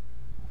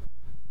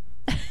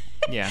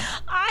 Yeah.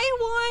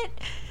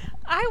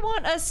 I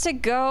want us to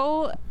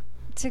go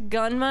to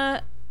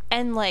Gunma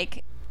and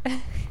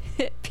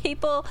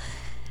people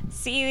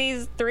see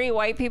these 3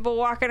 white people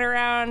walking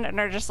around and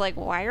are just like,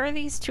 why are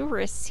these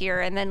tourists here?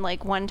 And then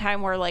one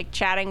time we're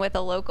chatting with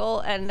a local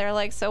and they're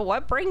like, so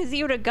what brings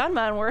you to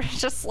Gunma? And we're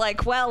just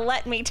like, well,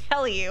 let me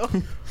tell you.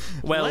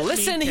 Well,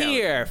 listen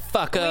here,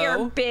 fucko. We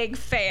are big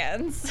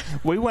fans.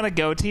 We want to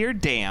go to your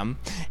dam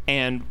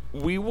and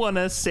we want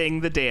to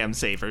sing the Dam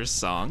Savers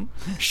song.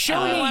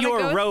 Show me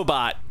your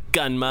robot,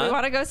 Gunma. We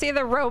want to go see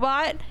the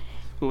robot.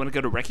 We want to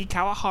go to Reki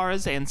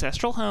Kawahara's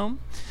ancestral home.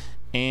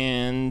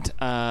 And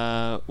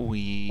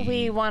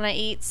we want to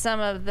eat some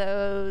of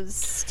those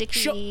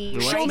sticky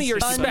show me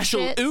your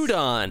special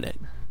udon,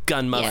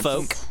 Gunma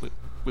folk.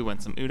 We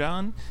want some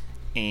udon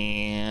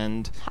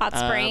and hot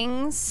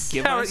springs.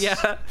 Give us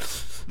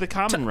the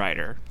Kamen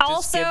Rider.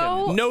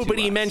 Also,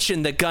 nobody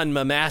mentioned the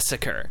Gunma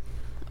massacre.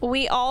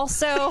 We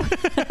also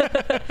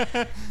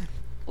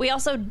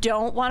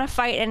don't want to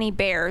fight any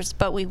bears,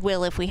 but we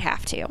will if we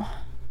have to.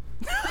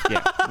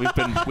 Yeah,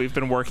 we've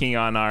been working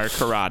on our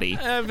karate.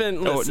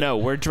 No,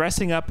 we're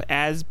dressing up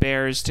as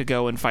bears to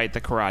go and fight the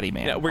Karate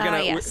Man. No, we're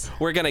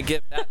gonna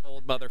give that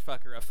old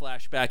motherfucker a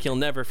flashback you'll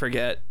never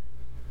forget.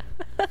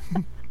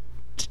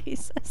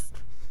 Jesus.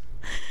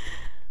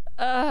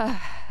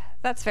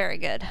 That's very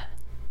good.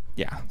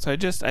 Yeah, so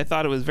I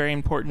thought it was very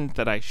important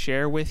that I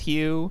share with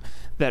you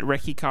that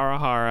Reki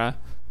Kawahara,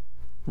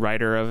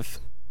 writer of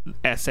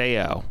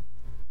SAO,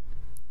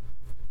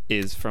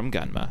 is from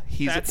Gunma.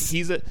 He's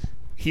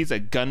a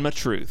Gunma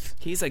truth.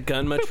 He's a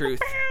Gunma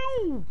truth.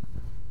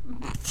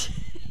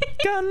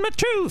 Gunma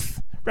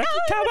truth. Reki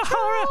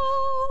Kawahara.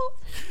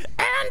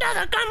 And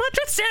other Gunma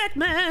truth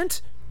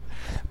segment.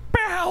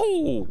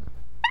 Bow.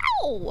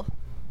 Bow.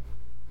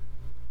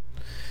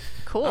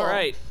 Cool. All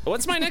right.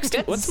 What's my next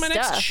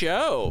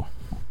show?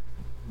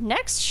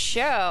 Next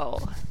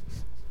show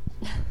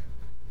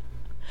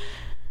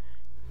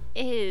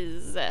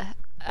is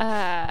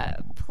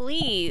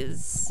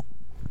please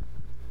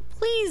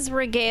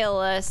regale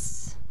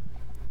us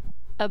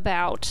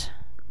about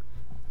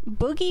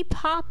Boogie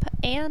Pop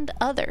and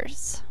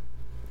others.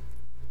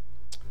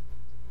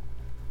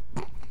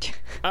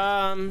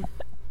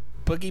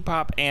 Boogie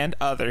Pop and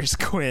others,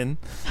 Quinn.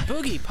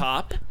 Boogie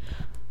Pop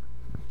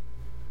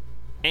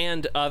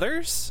and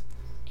others?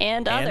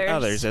 And others. And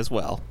others as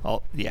well.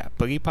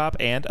 Boogie Pop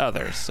and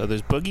others. So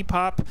there's Boogie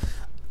Pop.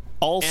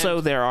 Also,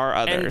 there are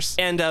others.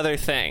 And other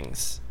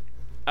things.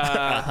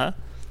 Uh-huh.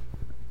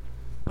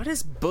 What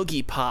is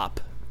Boogie Pop?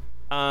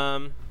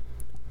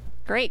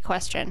 Great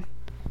question.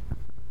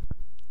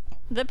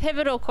 The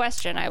pivotal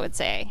question, I would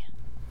say.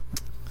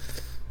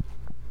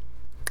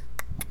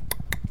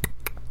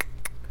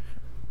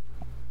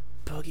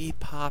 Boogie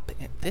Pop.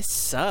 This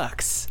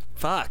sucks.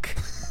 Fuck.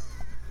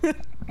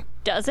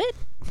 Does it?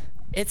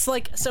 It's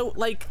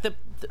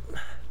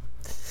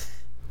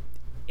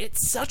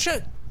it's such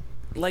a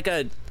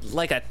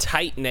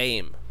tight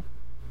name.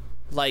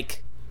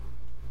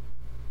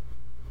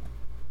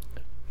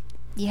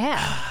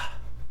 Yeah.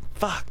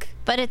 Fuck.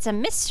 But it's a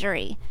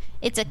mystery.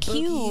 It's a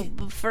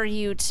cube for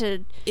you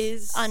to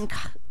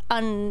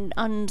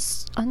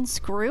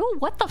unscrew.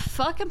 What the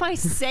fuck am I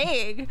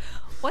saying?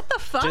 What the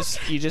fuck?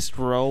 You just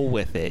roll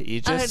with it.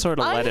 You just sort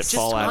of let it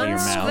fall out of your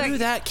mouth. Unscrew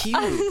that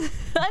cube.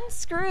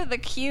 Unscrew the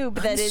cube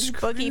that is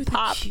Boogie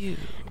Pop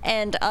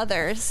and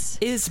others.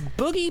 Is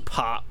Boogie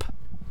Pop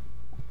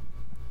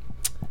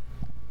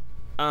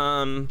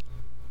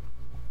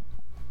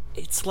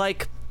it's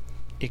like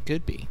it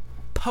could be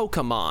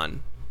Pokemon.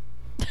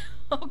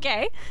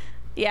 Okay.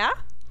 Yeah?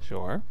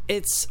 Sure.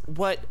 It's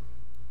what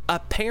a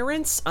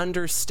parent's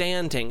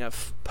understanding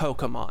of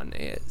Pokemon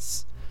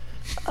is.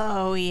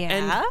 Oh, yeah?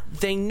 And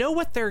they know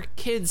what their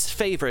kid's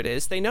favorite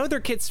is. They know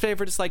their kid's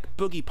favorite is like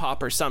Boogie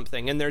Pop or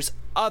something, and there's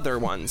other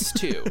ones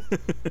too.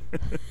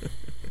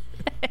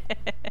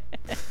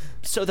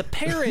 So the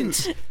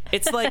parent,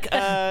 it's like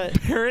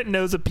Parrot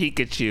knows a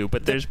Pikachu,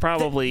 but there's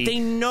probably they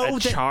know a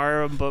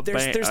that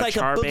there's a like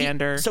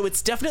Charmander. So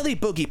it's definitely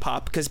Boogie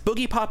Pop, because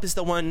Boogie Pop is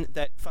the one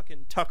that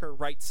fucking Tucker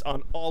writes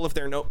on all of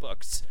their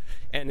notebooks.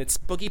 And it's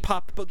Boogie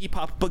Pop, Boogie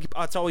Pop, Boogie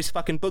Pop. It's always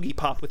fucking Boogie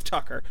Pop with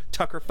Tucker.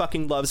 Tucker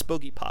fucking loves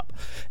Boogie Pop.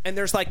 And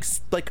there's like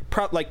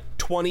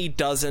 20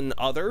 dozen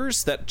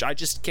others that I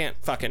just can't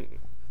fucking,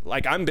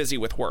 like, I'm busy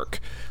with work.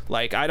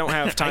 Like, I don't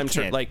have time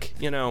to, like,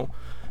 you know.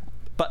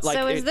 But like,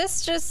 so is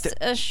this just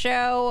a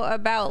show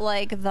about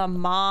like the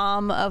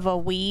mom of a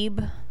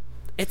weeb?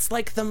 It's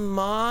like the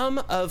mom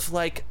of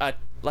like a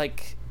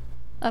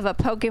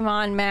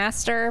Pokemon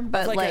master,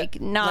 but like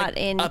not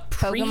in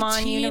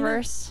Pokemon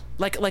universe.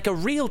 Like a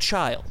real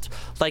child,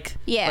 like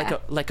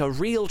a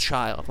real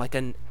child, like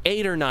an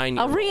 8 or 9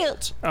 year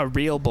old, a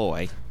real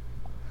boy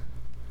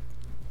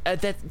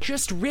that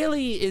just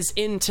really is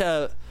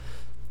into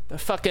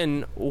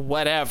fucking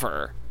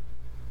whatever.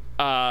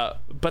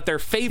 But their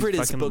favorite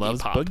is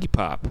Boogie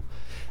Pop,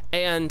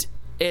 and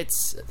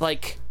it's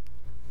like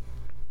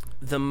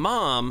the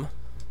mom,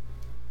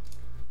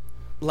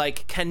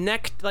 like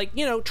connect, like,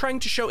 you know, trying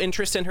to show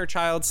interest in her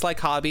child's like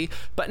hobby,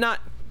 but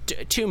not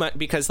too much,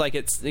 because like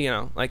it's, you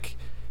know, like,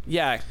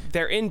 yeah,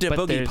 they're into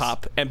Boogie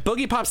Pop, and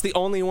Boogie Pop's the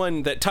only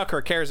one that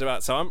Tucker cares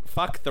about, so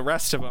fuck the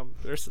rest of them.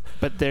 There's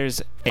a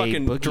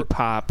Boogie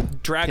Pop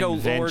Drago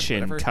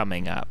convention Lord,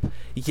 coming up.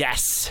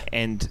 Yes.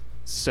 And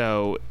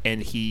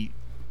he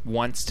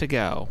wants to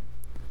go.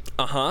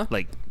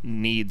 Like,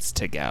 needs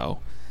to go.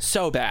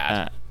 So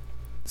bad.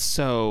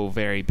 So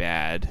very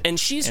bad. And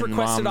she's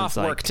requested off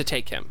work to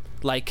take him.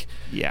 Like,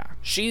 yeah.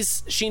 She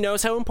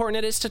knows how important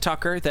it is to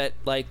Tucker that,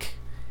 like,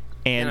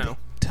 and you know,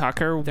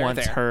 Tucker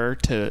wants her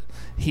to,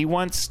 he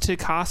wants to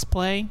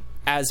cosplay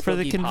as for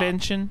the Boogie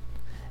convention.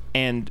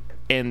 Pop.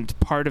 And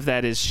part of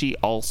that is she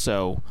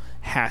also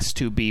has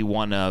to be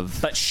one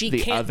of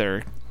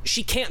other.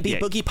 She can't be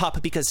Boogie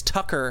Pop because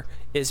Tucker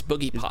is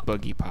Boogie Pop.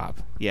 Boogie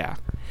Pop, yeah.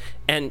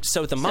 And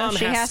so the mom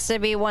has to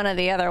be one of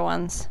the other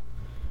ones.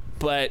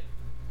 But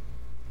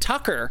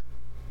Tucker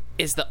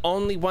is the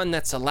only one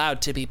that's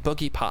allowed to be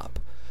Boogie Pop.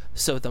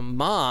 So the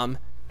mom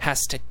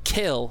has to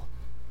kill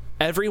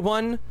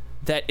everyone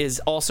that is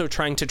also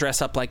trying to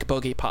dress up like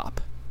Boogie Pop.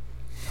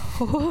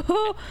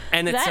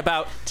 And it's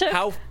about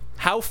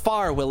how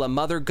far will a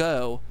mother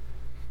go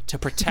to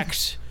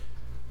protect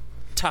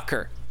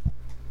Tucker.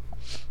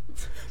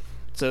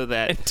 So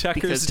that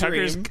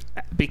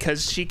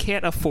because she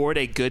can't afford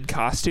a good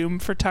costume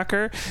for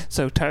Tucker,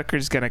 so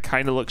Tucker's gonna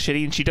kind of look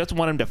shitty, and she doesn't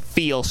want him to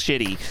feel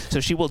shitty, so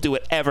she will do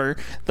whatever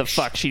the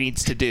fuck she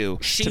needs to do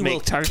to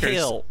make Tucker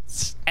kill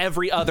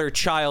every other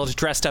child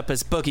dressed up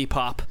as Boogie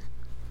Pop.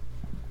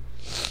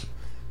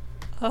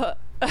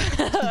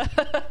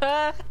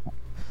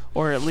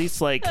 Or at least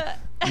like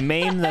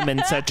maim them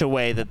in such a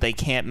way that they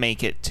can't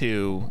make it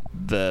to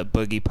the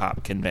Boogie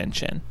Pop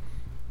convention.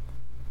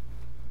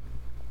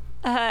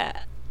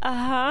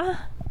 How'd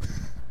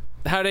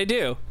I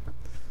do?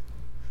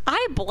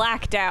 I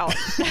blacked out.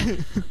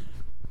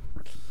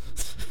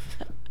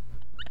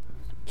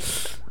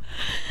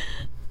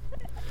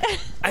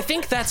 I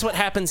think that's what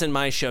happens in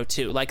my show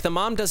too. Like, the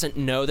mom doesn't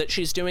know that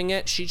she's doing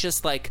it. She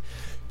just like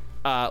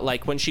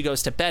when she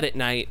goes to bed at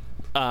night,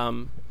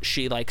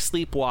 she like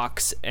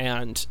sleepwalks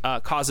and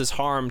causes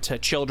harm to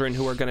children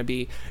who are going to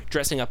be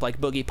dressing up like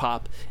Boogie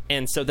Pop.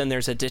 And so then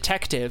there's a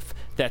detective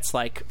that's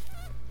like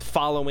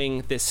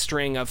following this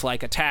string of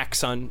like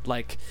attacks on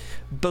like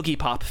Boogie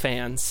Pop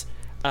fans,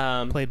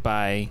 played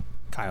by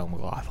Kyle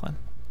MacLachlan.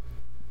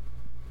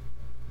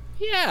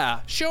 Yeah,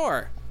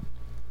 sure.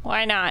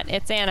 Why not?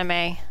 It's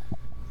anime.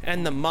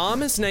 And the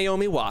mom is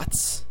Naomi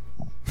Watts.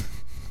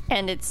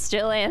 And it's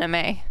still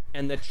anime.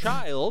 And the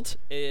child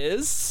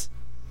is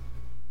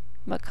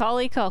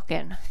Macaulay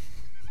Culkin.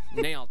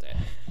 Nailed it.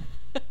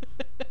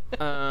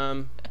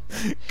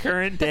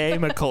 Current day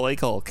Macaulay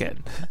Culkin.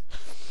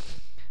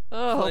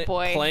 Oh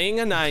boy.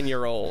 Playing a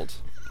 9-year-old.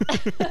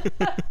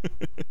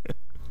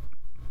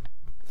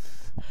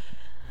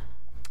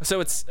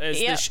 So is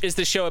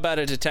the show about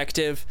a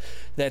detective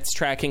that's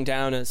tracking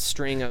down a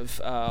string of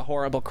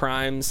horrible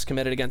crimes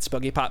committed against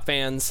Boogie Pop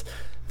fans,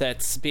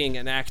 that's being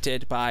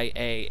enacted by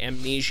a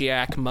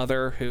amnesiac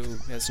mother who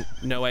has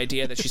no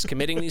idea that she's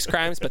committing these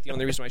crimes, but the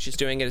only reason why she's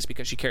doing it is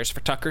because she cares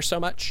for Tucker so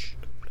much.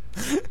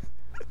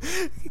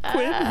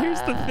 Quinn,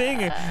 here's the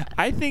thing.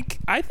 I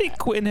think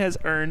Quinn has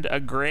earned a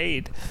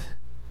grade.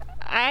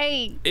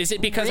 Is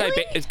it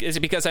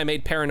because I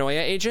made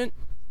Paranoia Agent?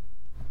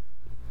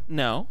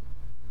 No.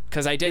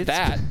 Because I did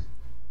that.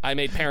 I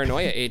made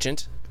Paranoia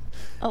Agent.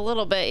 A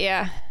little bit,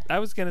 yeah. I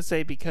was going to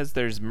say because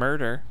there's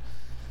murder.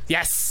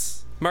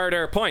 Yes!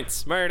 Murder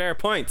points! Murder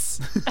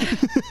points!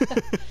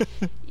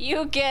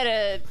 You get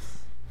it.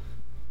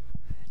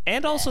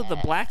 And also the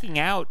blacking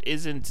out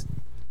isn't...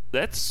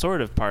 That's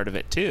sort of part of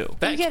it, too.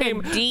 That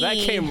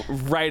came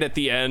right at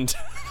the end.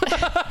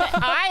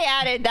 I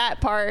added that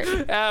part.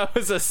 That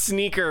was a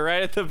sneaker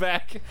right at the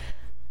back.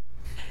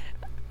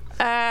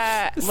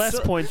 Less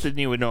points than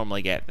you would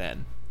normally get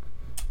then.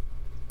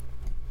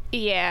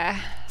 Yeah.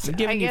 I'm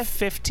giving you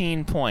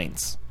 15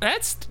 points.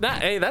 That's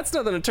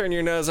nothing to turn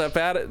your nose up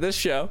at this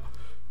show.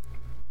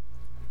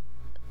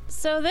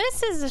 So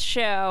this is a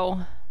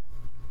show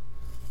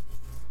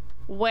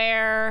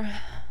where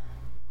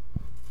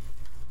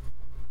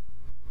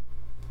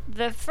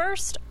the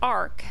first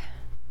arc.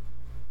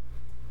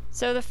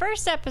 So the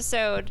first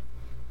episode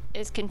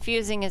is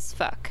confusing as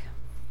fuck.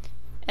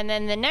 And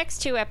then the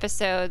next 2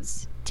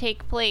 episodes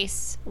take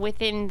place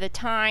within the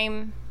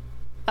time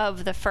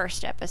of the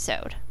first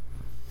episode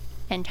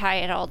and tie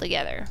it all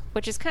together,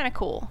 which is kind of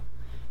cool.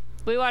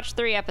 We watched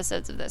 3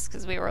 episodes of this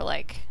because we were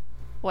like,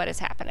 what is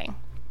happening?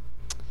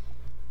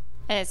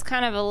 And it's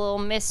kind of a little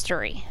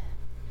mystery.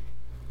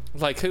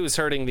 Like, who's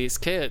hurting these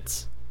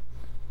kids?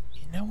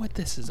 You know what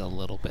this is a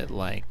little bit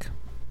like?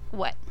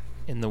 What?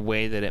 In the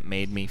way that it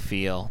made me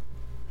feel.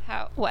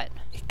 How? What?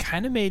 It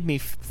kind of made me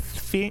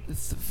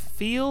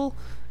feel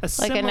a Like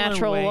similar a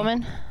natural way.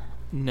 woman?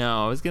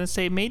 No, I was going to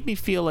say it made me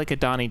feel like a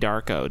Donnie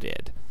Darko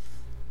did.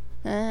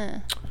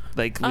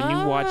 Like when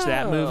you watch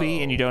that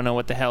movie and you don't know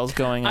what the hell's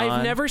going on.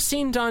 I've never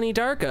seen Donnie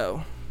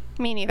Darko.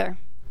 Me neither.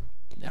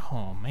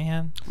 Oh,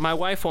 man. My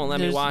wife won't let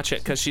me watch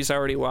it because she's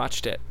already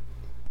watched it.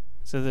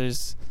 So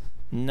there's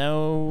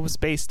no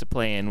space to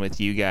play in with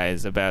you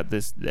guys about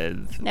this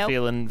Nope.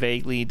 feeling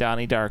vaguely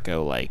Donnie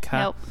Darko-like,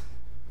 huh?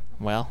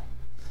 Nope.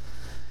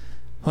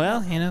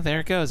 Well, you know, there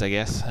it goes, I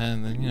guess.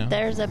 And, you know,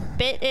 There's a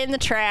bit in the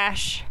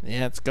trash.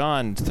 yeah, it's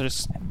gone. They're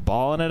just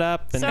balling it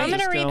up. And So I'm going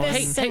to just read going-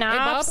 this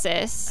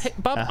synopsis. Hey,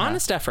 Bob,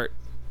 honest effort.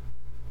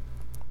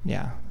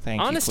 Yeah, thank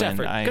Honest you,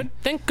 Quinn.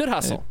 effort. Good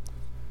hustle.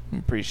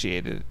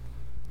 Appreciate it.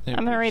 I'm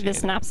going to read the Appreciate it.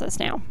 synopsis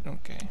now.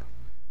 Okay.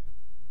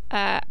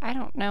 I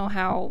don't know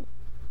how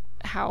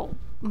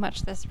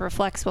much this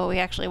reflects what we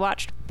actually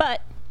watched,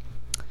 but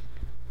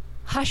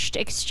hushed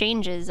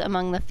exchanges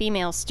among the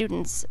female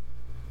student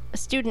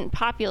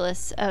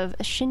populace of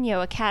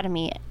Shinyo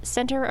Academy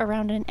center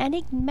around an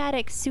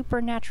enigmatic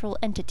supernatural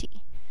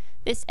entity.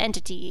 This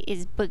entity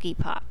is Boogie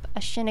Pop, a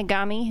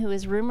Shinigami who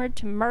is rumored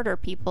to murder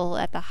people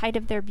at the height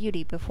of their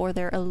beauty before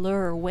their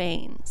allure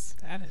wanes.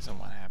 That isn't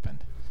what happened.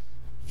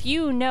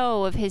 Few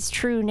know of his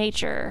true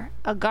nature,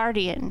 a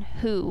guardian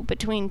who,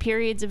 between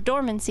periods of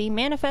dormancy,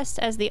 manifests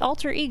as the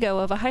alter ego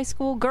of a high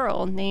school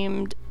girl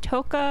named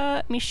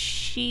Toka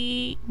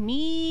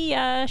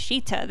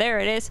Miyashita. There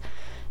it is.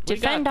 To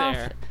fend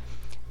off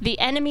the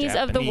enemies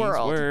of the Japanese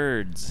world.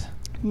 words.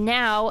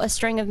 Now, a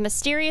string of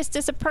mysterious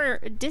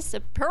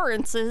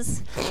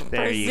disappearances.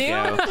 There you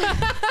go.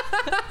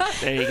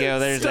 There you go.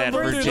 There's that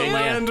Stumbled through the Virginia.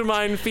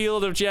 landmine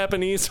field of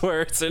Japanese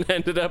words and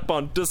ended up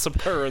on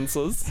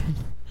disappearances.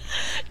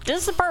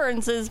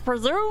 Disappearances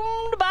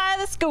presumed by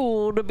the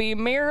school to be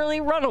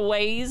merely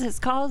runaways has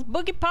caused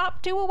Boogie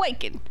Pop to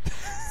awaken.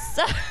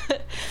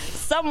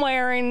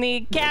 Somewhere in the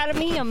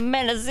academy, a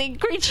menacing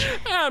creature.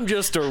 I'm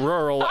just a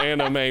rural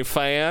anime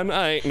fan.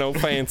 I ain't no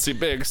fancy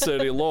big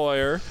city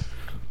lawyer.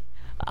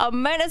 A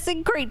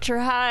menacing creature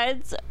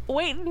hides,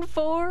 waiting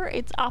for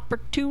its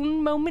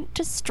opportune moment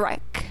to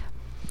strike.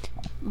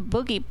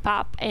 Boogie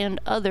Pop and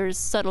others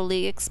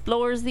subtly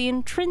explores the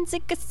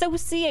intrinsic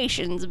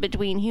associations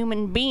between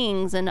human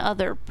beings and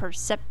their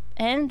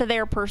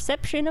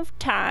perception of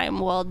time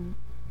while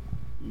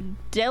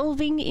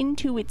delving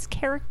into its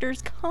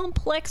characters'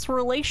 complex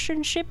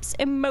relationships,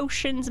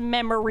 emotions,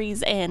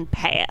 memories, and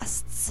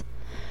pasts.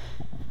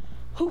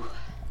 Whew.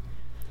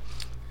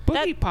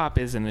 Boogie Pop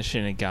isn't a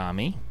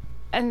Shinigami.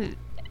 And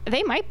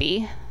they might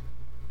be.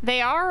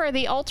 They are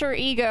the alter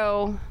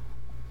ego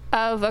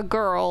of a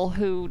girl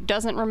who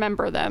doesn't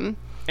remember them.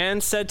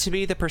 And said to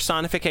be the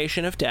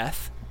personification of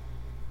death.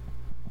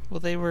 Well,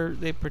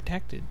 they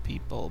protected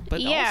people,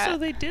 but Yeah. also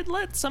they did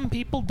let some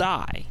people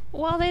die.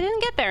 Well, they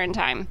didn't get there in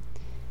time.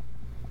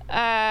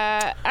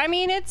 I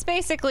mean, it's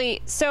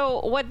basically... So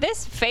what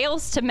this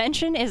fails to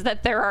mention is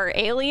that there are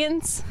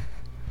aliens.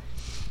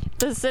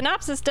 The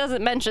synopsis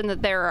doesn't mention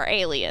that there are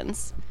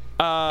aliens.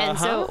 And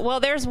so, well,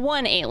 there's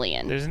one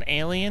alien. There's an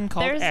alien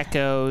called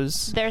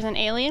Echoes. There's an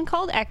alien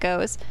called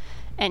Echoes,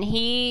 and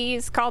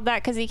he's called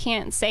that because he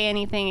can't say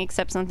anything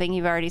except something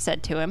you've already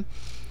said to him.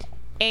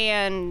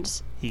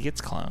 And He gets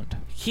cloned.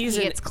 he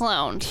gets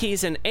cloned.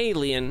 He's an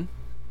alien,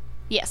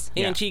 Yes.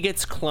 and he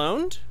gets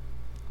cloned?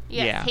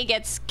 Yes. Yeah. He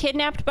gets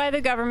kidnapped by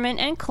the government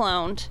and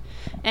cloned.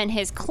 And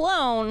his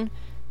clone,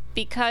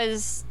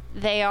 because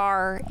they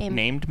are...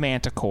 Named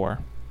Manticore.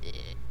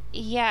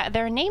 Yeah,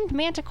 they're named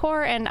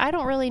Manticore, and I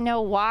don't really know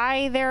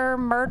why they're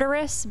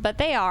murderous, but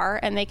they are,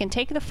 and they can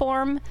take the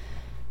form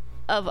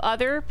of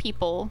other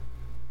people,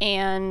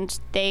 and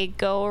they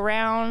go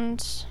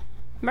around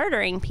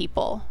murdering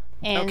people.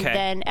 And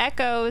then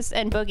Echoes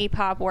and Boogie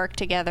Pop work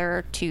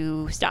together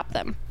to stop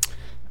them.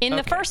 In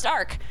the first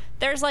arc,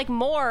 there's like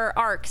more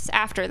arcs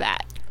after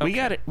that.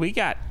 We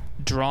got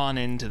drawn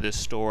into this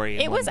story.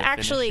 And It was wanted to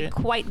actually finish it.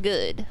 quite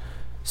good.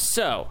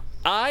 So,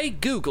 I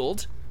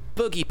Googled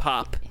Boogie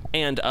Pop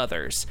and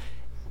others.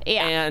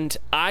 Yeah. And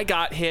I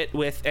got hit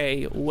with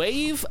a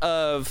wave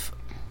of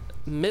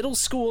middle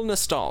school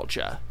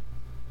nostalgia.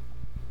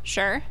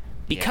 Sure.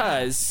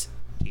 Because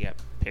Yep.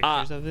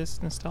 pictures of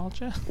this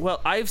nostalgia?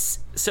 Well,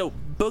 so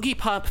Boogie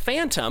Pop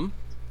Phantom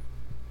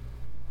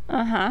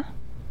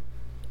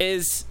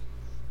is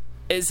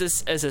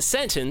a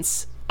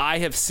sentence I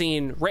have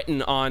seen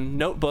written on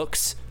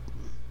notebooks.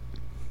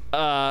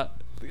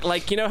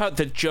 Like, you know how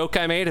the joke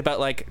I made about,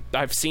 like,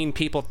 I've seen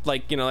people,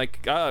 like, you know,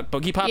 like,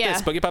 Boogie Pop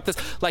this, Boogie Pop this.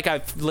 Like,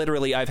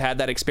 I've had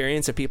that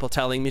experience of people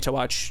telling me to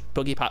watch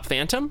Boogie Pop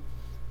Phantom.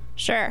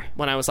 Sure.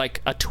 When I was,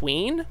 like, a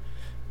tween.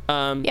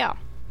 Yeah.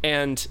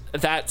 And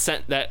that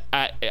sent that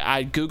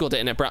I Googled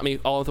it, and it brought me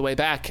all the way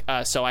back.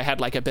 So I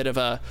had, like, a bit of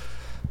a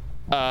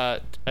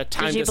time...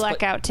 Did you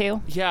black out,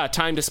 too? Yeah,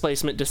 time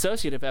displacement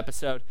dissociative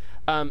episode.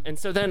 And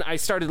so then I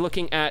started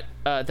looking at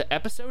the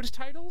episode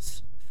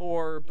titles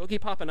for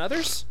Boogie Pop and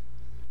Others.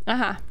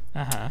 So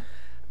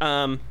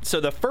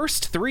the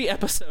first 3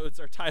 episodes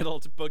are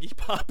titled Boogie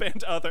Pop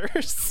and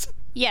Others.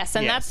 Yes,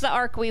 and that's the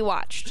arc we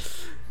watched.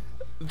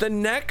 The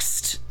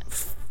next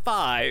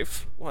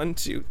 5, 1,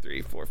 2,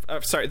 3, 4.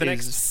 Sorry, the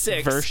next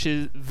 6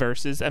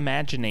 versus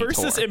Imaginator.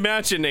 Versus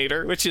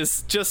Imaginator, which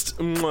is just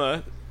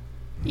mwah.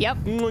 Yep.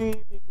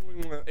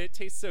 It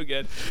tastes so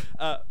good.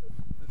 The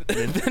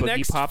Boogie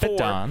next Pop 4, at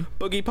Dawn.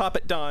 Boogie Pop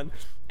at Dawn,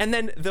 and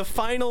then the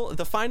final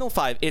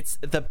 5. It's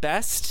the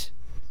best.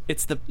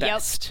 It's the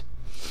best. Yep.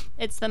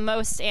 It's the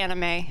most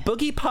anime.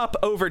 Boogie Pop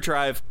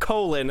Overdrive: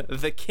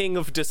 The King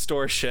of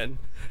Distortion.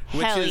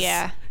 Which Hell is,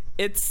 yeah.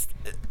 It's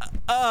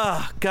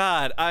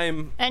God,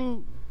 I'm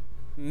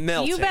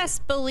melting. You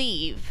best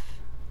believe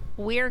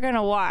we're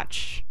gonna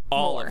watch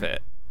all more. of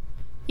it.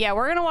 Yeah,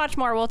 we're gonna watch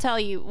more. We'll tell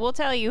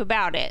you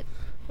about it.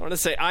 I want to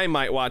say I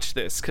might watch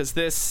this because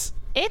this.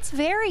 It's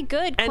very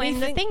good, Quinn.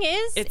 The thing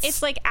is,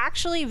 it's like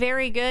actually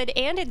very good,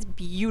 and it's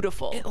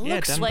beautiful. It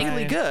looks done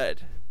really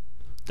good.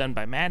 Done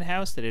by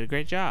Madhouse. They did a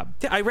great job.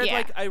 Yeah,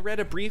 I read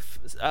a brief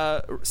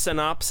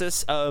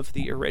synopsis of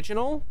the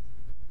original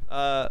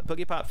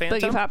Boogie Pop Phantom.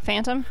 Boogie Pop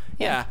Phantom?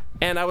 Yeah.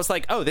 And I was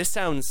like, oh, this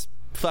sounds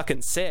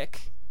fucking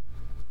sick.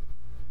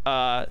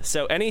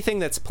 So anything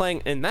that's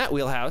playing in that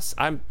wheelhouse,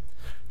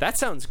 that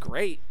sounds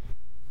great.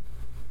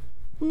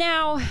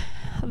 Now,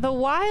 the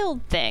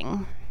wild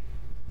thing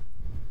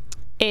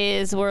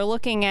is we're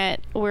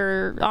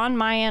on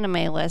my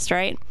anime list,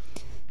 right?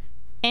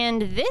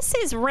 And this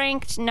is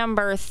ranked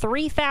number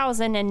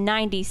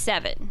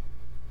 3097.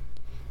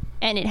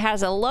 And it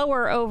has a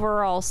lower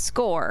overall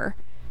score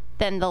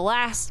than the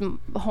last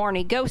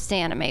Horny Ghost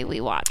anime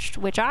we watched,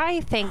 which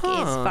I think is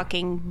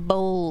fucking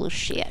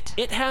bullshit.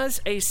 It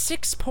has a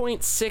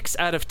 6.6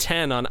 out of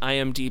 10 on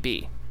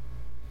IMDb.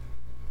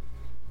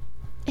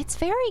 It's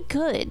very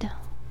good.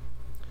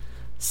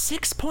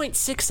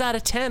 6.6 out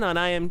of 10 on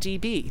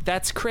IMDb.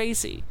 That's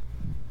crazy.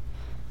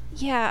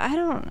 Yeah,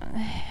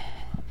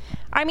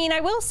 I mean, I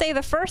will say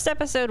the first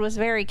episode was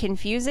very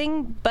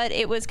confusing, but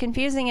it was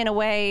confusing in a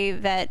way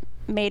that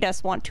made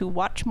us want to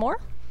watch more.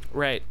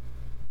 Right.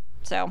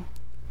 So.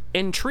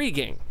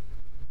 Intriguing.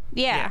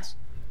 Yeah. Yes.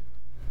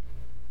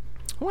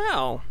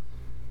 Well.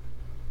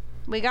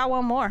 We got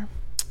one more.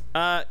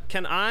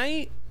 Can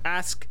I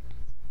ask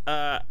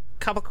a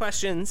couple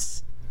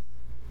questions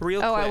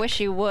real quick? I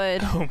wish you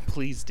would. Oh,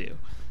 please do.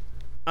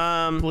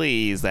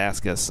 Please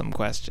ask us some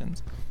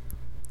questions.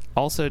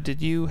 Also,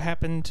 did you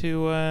happen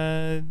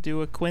to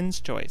do a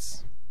Quinn's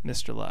Choice,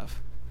 Mr. Love?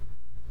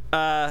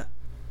 No,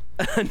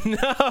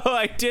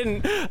 I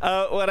didn't.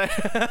 What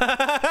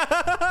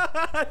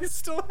I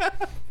still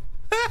have.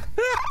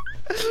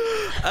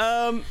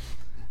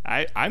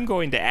 I'm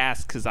going to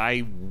ask because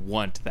I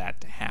want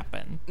that to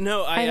happen.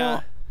 No, I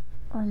don't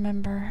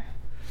remember.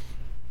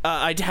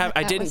 I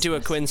didn't do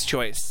a Quinn's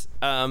Choice.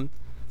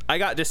 I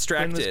got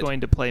distracted. Quinn was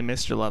going to play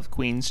Mr. Love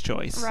Queen's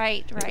Choice.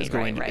 Right.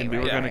 And we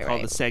were going to call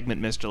the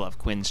segment Mr. Love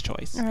Quinn's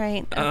Choice.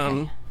 Right.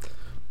 Okay.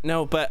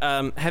 No, but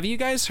have you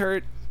guys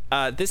heard?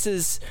 This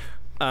is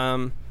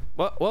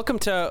welcome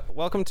to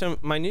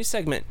my new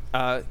segment,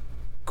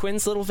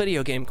 Quinn's Little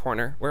Video Game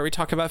Corner, where we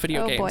talk about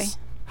video games. Boy.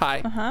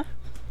 Hi.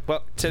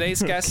 Well,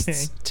 today's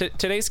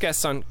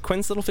guests on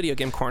Quinn's Little Video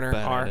Game Corner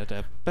are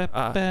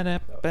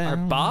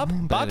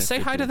Bob. Bob, say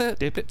hi to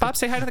the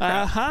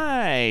crowd.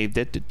 Hi,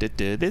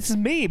 this is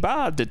me,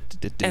 Bob. And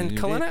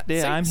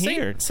Kalena, I'm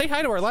here. Say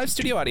hi to our live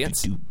studio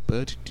audience.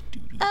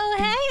 Oh,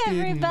 hey,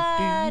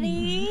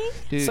 everybody.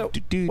 So,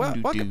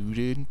 welcome.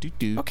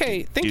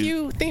 Okay, thank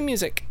you. Theme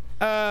music.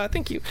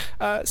 Thank you.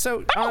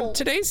 So on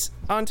today's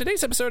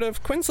episode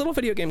of Quinn's Little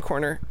Video Game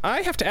Corner,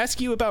 I have to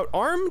ask you about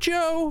Arm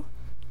Joe.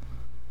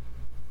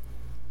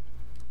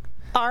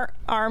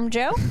 Arm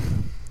Joe?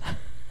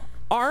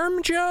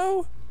 Arm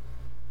Joe?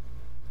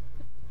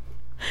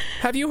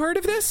 Have you heard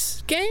of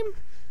this game?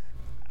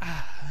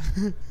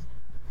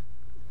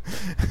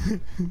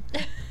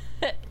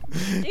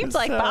 Seems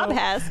like Bob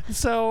has.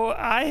 So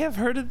I have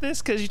heard of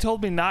this because you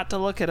told me not to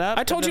look it up.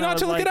 I told you not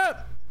to look it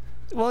up.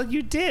 Well,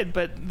 you did,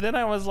 but then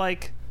I was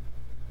like,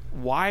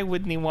 why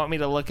wouldn't he want me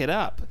to look it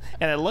up?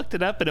 And I looked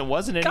it up, and it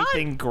wasn't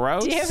anything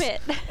gross. Damn it.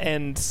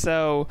 And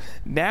so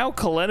now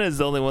Kalena is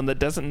the only one that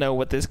doesn't know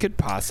what this could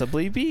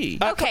possibly be.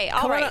 Okay,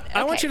 all right.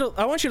 I want you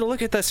to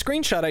look at the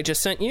screenshot I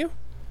just sent you.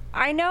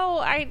 I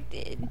know.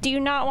 Do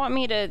you not want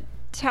me to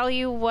tell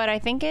you what I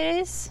think it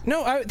is?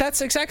 No,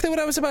 that's exactly what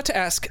I was about to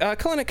ask.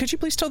 Kalina, could you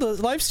please tell the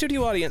live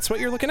studio audience what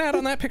you're looking at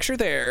on that picture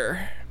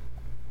there?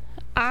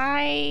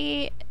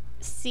 I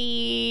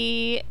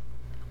see...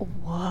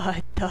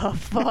 What the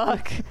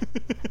fuck?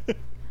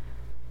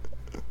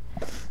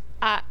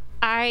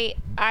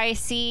 I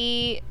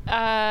see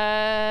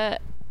a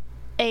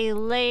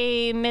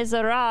Les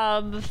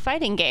Miserables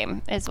fighting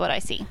game is what I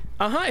see.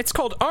 It's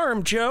called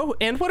Arm, Joe.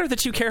 And what are the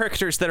two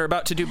characters that are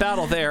about to do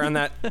battle there on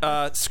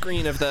that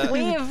screen of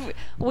the...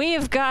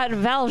 We've got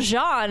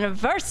Valjean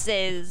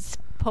versus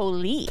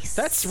Police.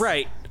 That's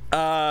right.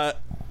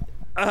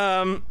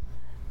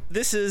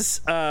 This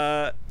is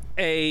a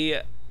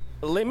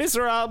Les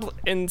Miserables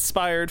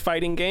inspired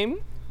fighting game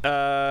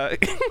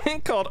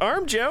called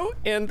Arm, Joe,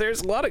 and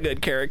there's a lot of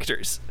good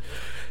characters.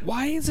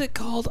 Why is it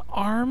called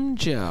Arm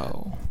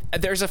Joe?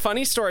 There's a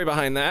funny story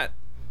behind that.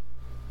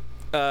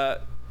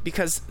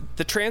 Because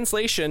the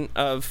translation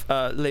of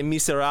Les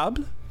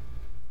Miserables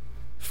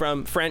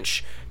from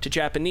French to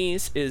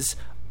Japanese is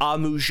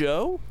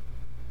Amujo.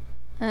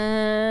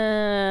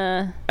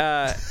 And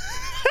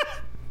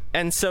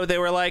so they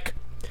were like,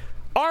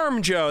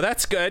 Arm Joe,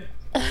 that's good.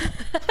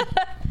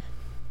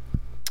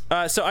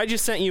 So I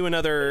just sent you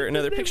another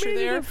picture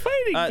there. A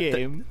fighting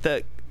game.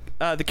 The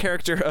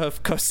character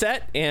of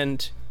Cosette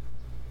and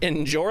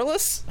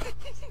Jorlus.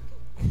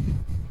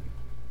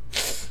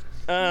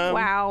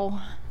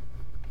 Wow.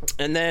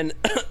 And then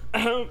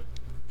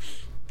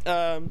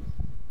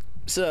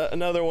so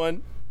another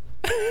one.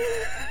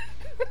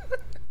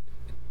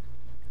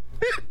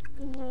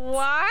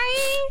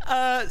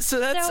 Why?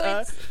 So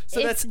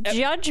that's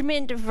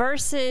Judgment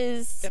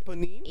versus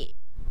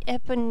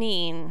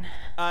Eponine.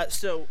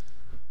 So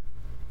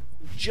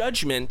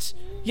Judgment.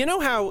 You know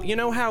how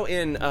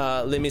in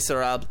Les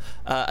Miserables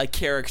a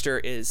character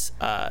is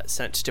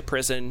sent to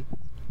prison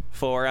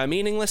for a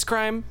meaningless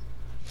crime?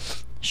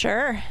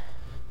 Sure.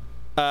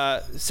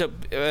 So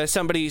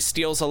somebody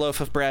steals a loaf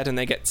of bread and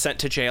they get sent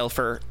to jail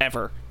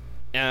forever.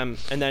 And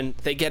then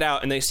they get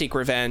out and they seek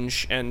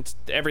revenge and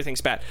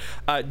everything's bad.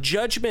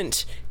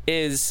 Judgment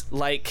is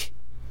like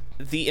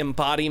the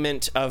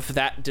embodiment of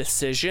that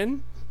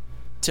decision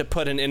to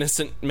put an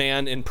innocent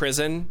man in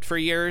prison for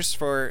years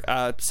for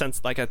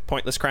like a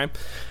pointless crime.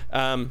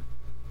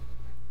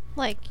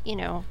 Like,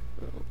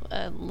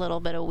 a little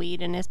bit of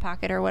weed in his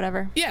pocket or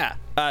whatever. Yeah.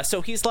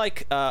 So he's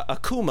like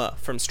Akuma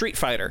from Street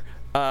Fighter.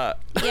 Yeah,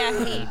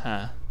 he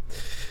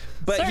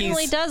but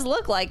certainly does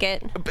look like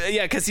it.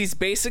 Yeah, because he's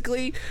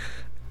basically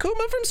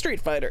Kuma from Street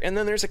Fighter. And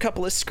then there's a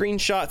couple of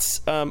screenshots.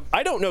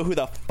 I don't know who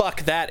the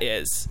fuck that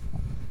is.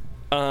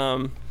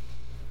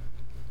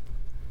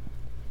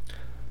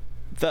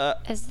 The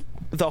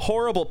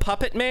horrible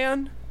puppet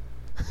man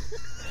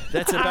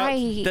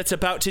that's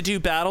about to do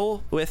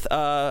battle with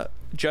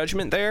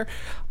Judgment there.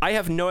 I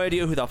have no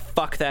idea who the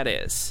fuck that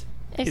is.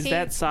 Is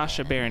that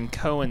Sacha Baron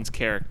Cohen's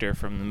character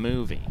from the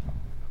movie?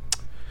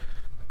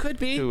 Could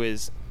be. Who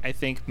is, I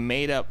think,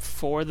 made up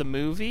for the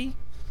movie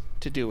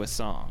to do a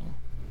song.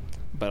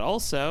 But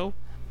also,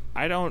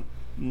 I don't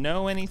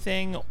know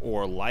anything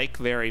or like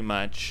very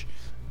much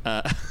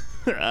Les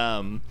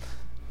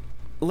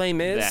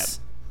Mis.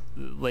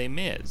 Les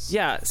Mis.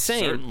 Yeah,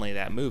 same. Certainly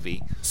that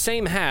movie.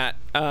 Same hat.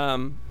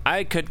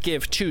 I could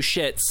give two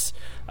shits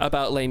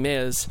about Les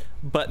Mis,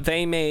 but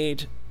they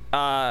made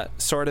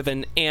sort of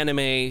an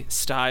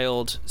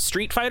anime-styled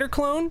Street Fighter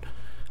clone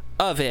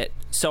of it,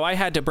 so I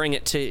had to bring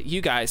it to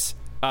you guys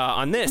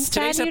on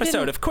today's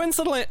episode of Quinn's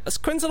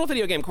Little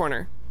Video Game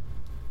Corner.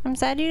 I'm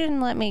sad you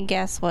didn't let me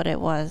guess what it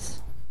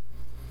was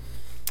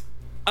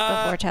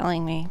before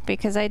telling me,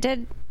 because I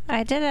did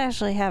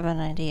actually have an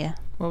idea.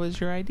 What was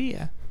your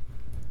idea?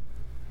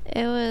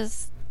 It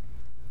was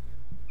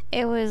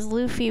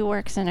Luffy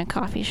works in a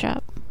coffee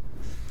shop.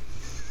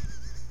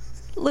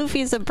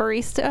 Luffy's a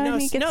barista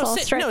and he gets all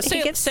stressed.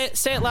 Say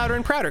it louder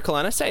and prouder,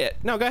 Kalana. Say it.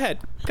 No, go ahead.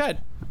 Go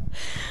ahead.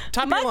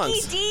 Top of your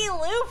lungs. Monkey D.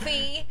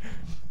 Luffy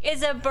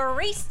is a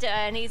barista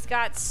and he's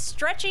got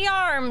stretchy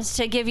arms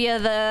to give you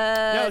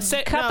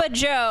the cup of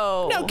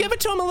joe. No, give it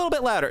to him a little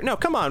bit louder. No,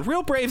 come on.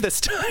 Real brave this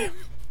time.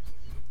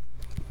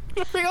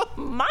 Real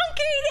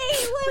Monkey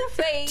D.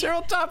 Luffy.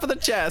 Real top of the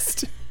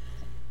chest.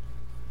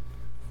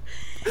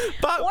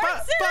 Bob,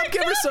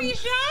 give her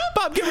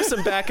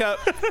some backup.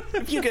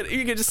 You could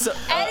just.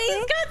 And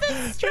he's got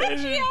the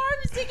stretchy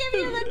arms to give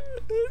you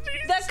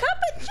the cup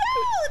of joe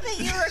that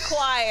you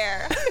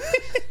require.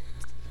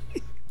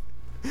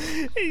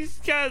 He's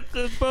got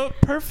the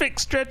perfect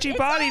stretchy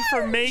body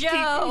for making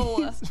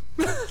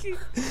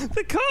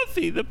the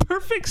coffee. The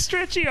perfect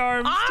stretchy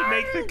arms to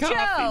make the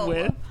coffee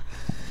with.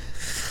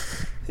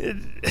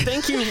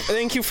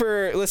 Thank you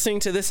for listening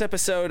to this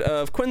episode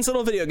of Quinn's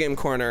Little Video Game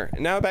Corner.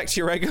 Now back to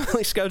your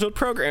regularly scheduled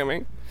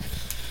programming.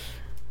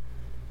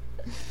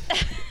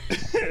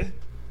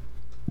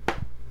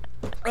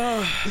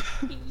 Oh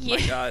my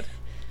god.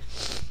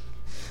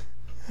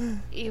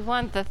 You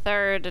want the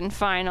third and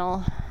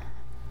final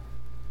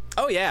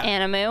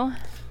Animu?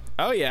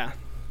 Oh yeah.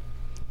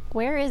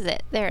 Where is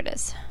it? There it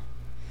is.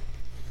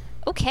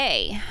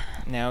 Okay.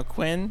 Now,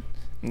 Quinn,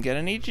 I'm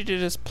gonna need you to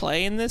just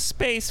play in this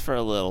space for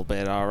a little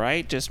bit, all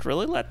right? Just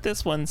really let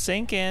this one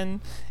sink in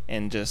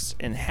and just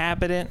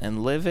inhabit it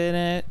and live in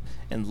it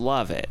and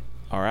love it,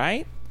 all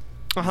right?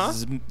 Uh-huh.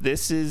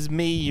 This is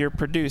me, your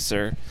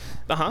producer,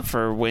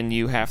 for when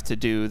you have to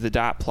do the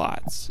dot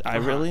plots. I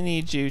really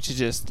need you to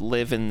just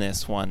live in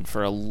this one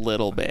for a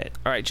little bit.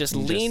 All right, just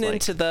lean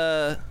into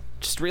the...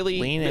 Just really...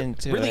 Lean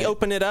into really it.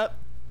 Open it up.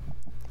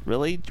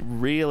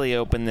 Really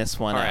open this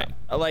one up.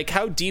 All right. Like,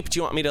 how deep do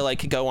you want me to,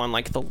 like, go on,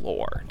 like, the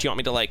lore? Do you want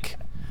me to, like...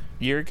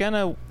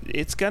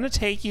 It's gonna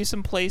take you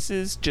some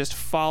places. Just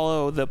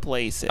follow the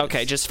places.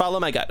 Okay, just follow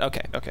my gut.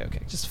 Okay.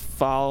 Just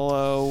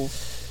follow...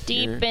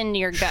 Deep in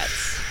your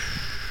guts.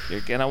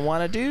 You're gonna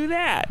want to do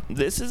that.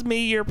 This is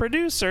me, your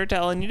producer,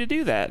 telling you to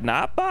do that.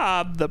 Not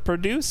Bob, the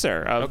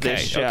producer of this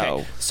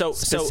show. Okay. So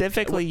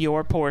specifically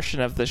your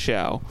portion of the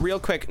show. Real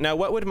quick, now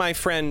what would my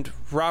friend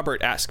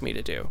Robert ask me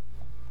to do?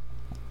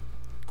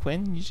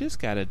 Quinn, you just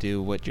gotta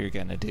do what you're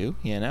gonna do,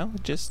 you know?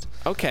 Just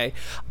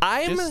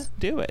Just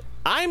do it.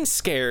 I'm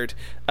scared.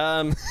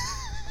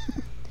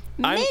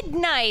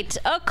 Midnight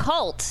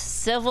occult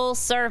civil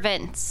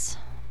servants.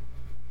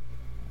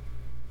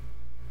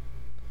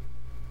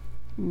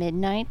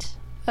 Midnight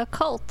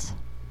occult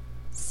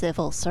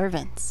civil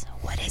servants.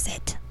 What is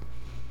it?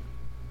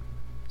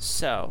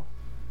 So,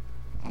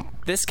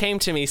 this came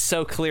to me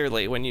so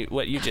clearly when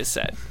what you just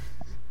said.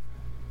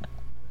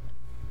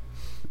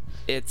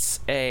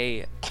 It's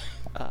a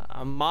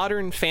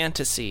modern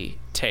fantasy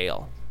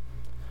tale.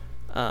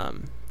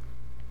 On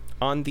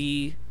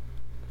the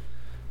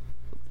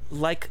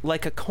like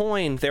a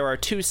coin, there are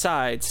two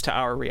sides to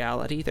our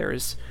reality. There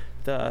is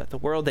the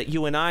world that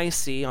you and I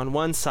see on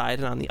one side,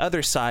 and on the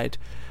other side,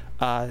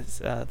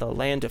 the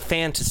land of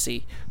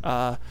fantasy,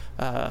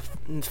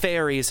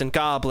 fairies and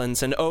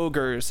goblins and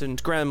ogres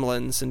and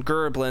gremlins and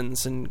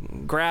gerblins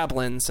and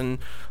grablins and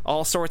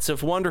all sorts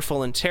of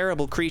wonderful and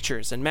terrible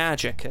creatures and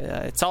magic.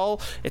 It's all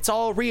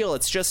real.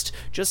 It's just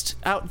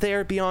out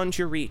there beyond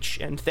your reach,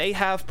 and they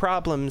have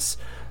problems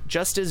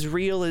just as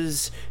real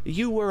as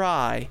you or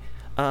I.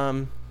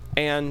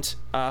 And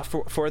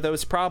for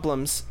those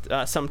problems,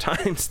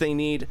 sometimes they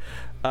need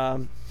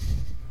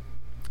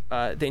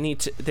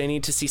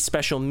to see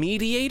special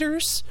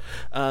mediators.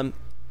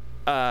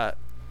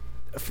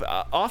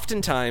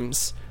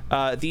 Oftentimes,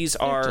 these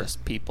are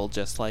just people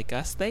just like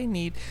us. They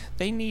need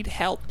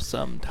help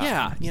sometimes.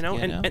 Yeah,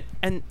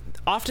 and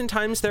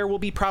oftentimes there will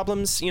be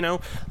problems.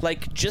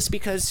 Like just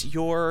because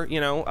you're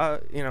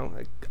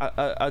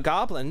a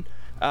goblin.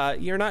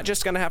 You're not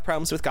just going to have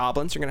problems with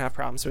goblins. You're going to have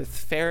problems with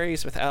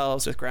fairies, with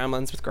elves, with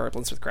gremlins, with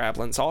gerblins, with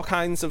grablins, all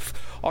kinds of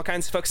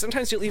folks.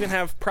 Sometimes you'll even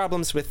have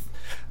problems with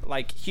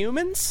like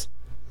humans.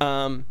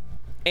 And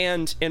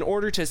in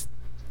order to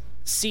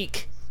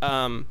seek,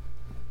 a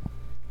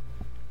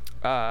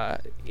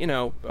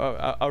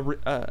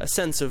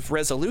sense of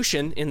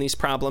resolution in these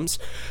problems,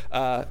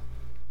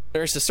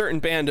 there's a certain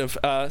band of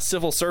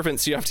civil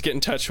servants you have to get in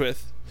touch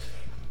with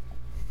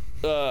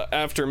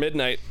after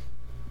midnight.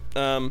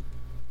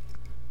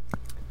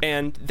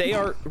 And they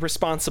are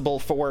responsible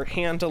for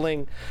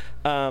handling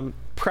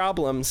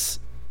problems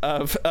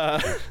of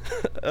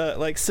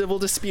like civil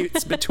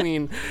disputes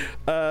between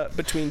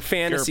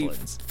fantasy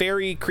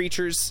fairy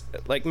creatures,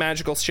 like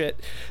magical shit,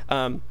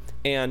 and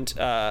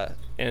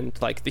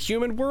like the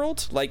human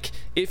world. Like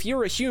if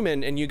you're a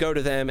human and you go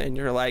to them and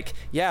you're like,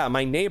 yeah,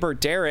 my neighbor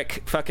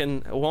Derek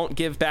fucking won't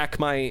give back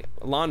my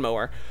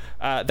lawnmower.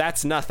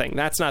 That's nothing.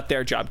 That's not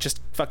their job. Just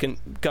fucking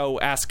go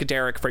ask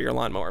Derek for your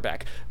lawnmower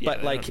back. Yeah,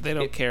 but like they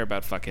don't care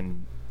about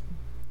fucking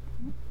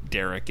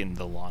Derek and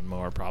the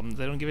lawnmower problem.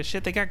 They don't give a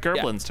shit. They got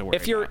gerblins to worry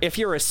about. If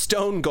you're a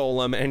stone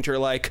golem and you're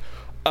like,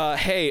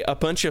 hey, a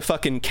bunch of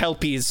fucking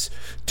kelpies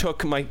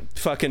took my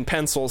fucking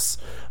pencils,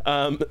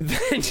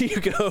 then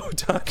you go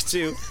talk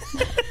to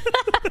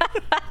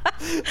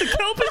the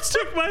kelpies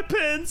took my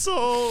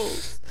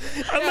pencils.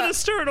 I'm gonna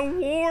start a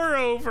war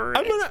over it.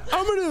 I'm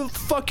gonna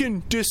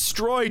fucking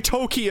destroy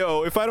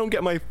Tokyo if I don't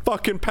get my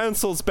fucking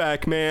pencils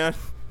back, man.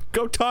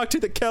 Go talk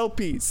to the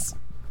kelpies.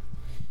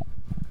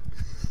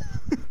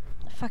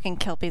 Fucking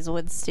kelpies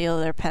would steal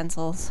their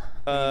pencils.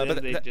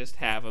 But they just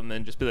have them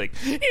and just be like,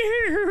 you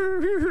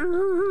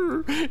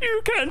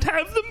can't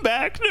have them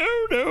back.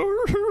 No.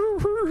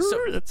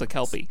 So, that's a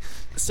kelpie.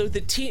 So the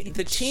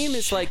team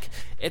is like,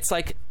 it's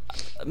like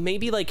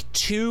maybe like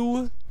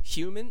two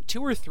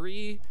or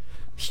three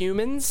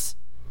humans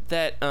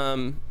that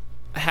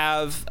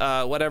have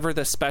whatever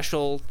the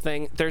special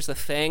thing. There's a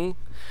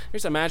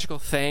magical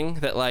thing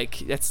that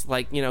like it's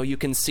like, you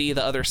can see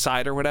the other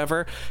side or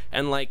whatever,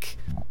 and like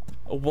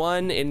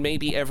one in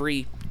maybe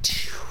every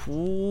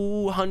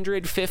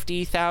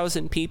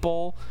 250,000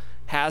 people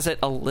has it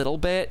a little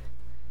bit,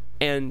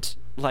 and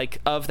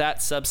like of that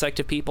subsect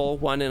of people,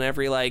 one in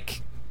every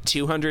like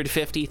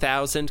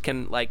 250,000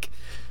 can like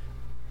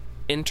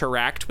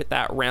interact with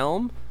that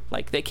realm.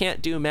 Like they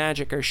can't do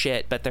magic or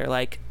shit, but they're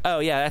like, oh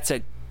yeah,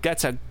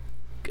 that's a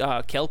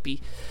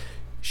kelpie.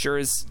 Sure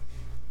as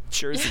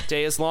the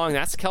day is long.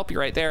 That's a kelpie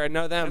right there. I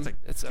know them.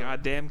 It's a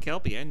goddamn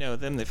kelpie. I know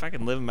them. They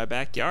fucking live in my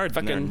backyard.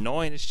 And they're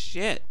annoying as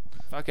shit.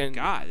 fucking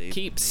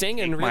keep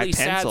singing really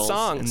sad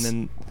songs.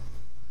 And then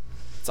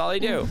that's all they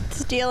do.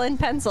 Stealing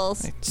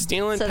pencils.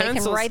 Stealing so pencils.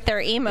 They can write their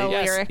emo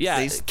lyrics. Yeah,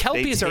 They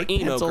Kelpies are take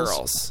emo pencils.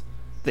 girls.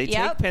 They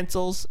take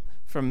pencils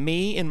from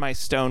me and my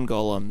stone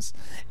golems,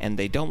 and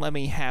they don't let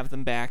me have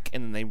them back,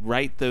 and then they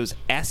write those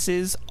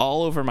S's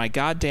all over my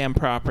goddamn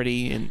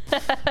property, and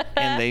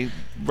they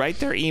write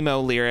their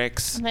emo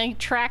lyrics. And they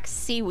track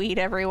seaweed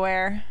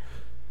everywhere.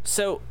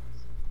 So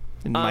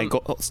And my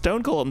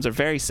stone golems are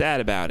very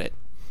sad about it.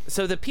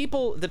 So the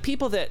people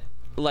that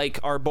like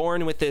are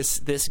born with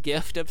this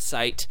gift of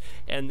sight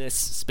and this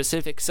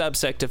specific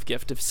subsect of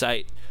gift of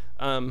sight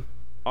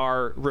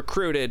are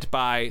recruited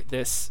by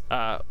this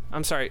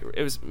I'm sorry,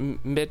 it was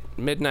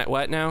midnight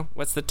what now?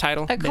 What's the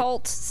title?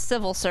 Occult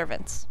civil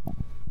servants.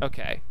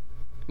 Okay.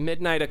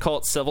 Midnight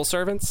occult civil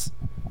servants?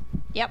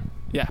 Yep.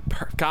 Yeah,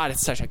 God,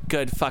 it's such a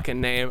good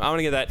fucking name. I want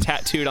to get that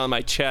tattooed on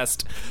my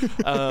chest.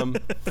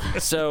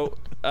 So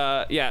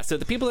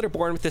the people that are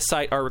born with this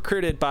sight are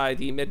recruited by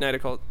the Midnight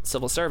Occult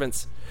Civil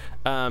Servants.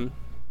 And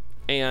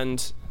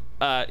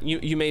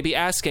you may be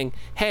asking,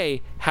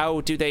 hey,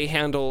 how do they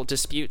handle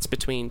disputes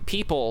between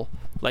people,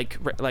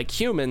 like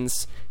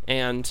humans,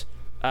 and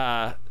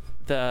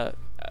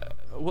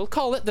we'll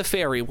call it the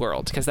fairy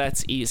world, because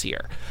that's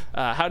easier.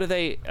 How do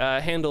they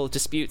handle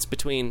disputes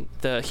between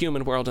the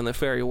human world and the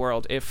fairy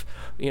world if,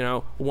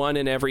 1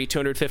 in every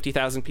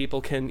 250,000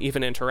 people can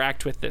even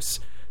interact with this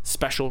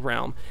special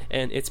realm?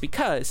 And it's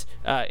because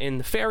in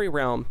the fairy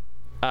realm,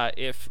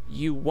 if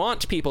you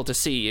want people to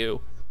see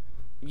you,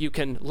 you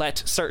can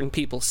let certain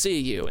people see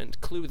you and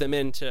clue them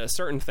into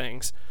certain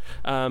things.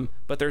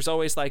 But there's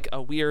always like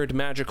a weird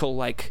magical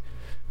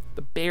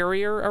the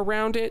barrier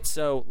around it.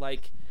 So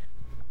like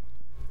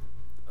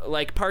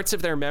parts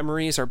of their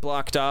memories are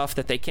blocked off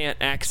that they can't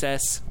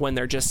access when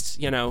they're just,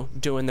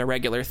 doing their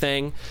regular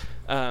thing.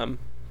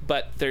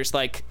 But there's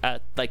like a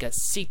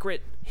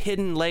secret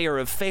hidden layer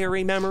of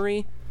fairy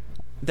memory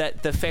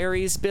that the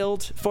fairies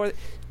build for.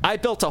 I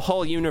built a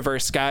whole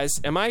universe, guys.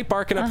 Am I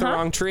barking up the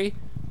wrong tree?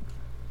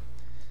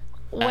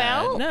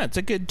 Well, no, it's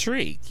a good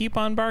tree. Keep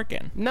on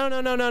barking. No.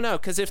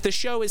 Because if the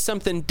show is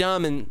something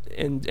dumb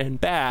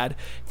and bad,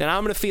 then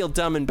I'm going to feel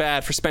dumb and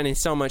bad for spending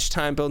so much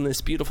time building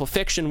this beautiful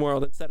fiction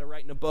world instead of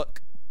writing a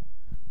book.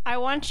 I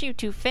want you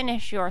to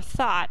finish your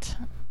thought,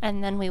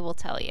 and then we will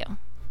tell you.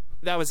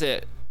 That was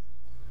it.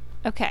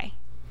 Okay.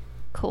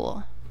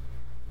 Cool.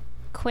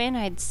 Quinn,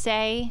 I'd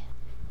say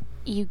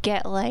you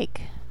get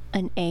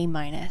an A-.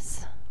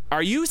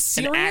 Are you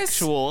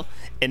serious?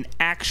 An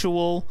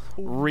actual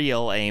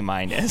real A-.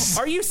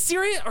 Are you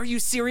serious? Are you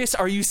serious?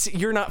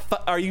 You're not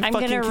are you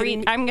fucking kidding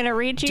me? I'm going to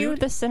read you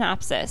the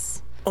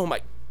synopsis. Oh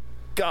my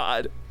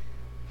God.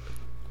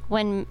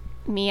 When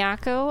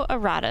Miyako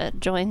Arata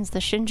joins the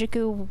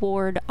Shinjuku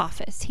ward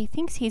office, he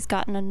thinks he's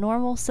gotten a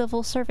normal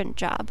civil servant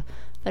job,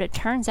 but it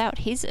turns out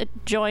he's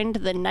joined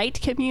the Night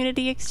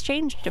Community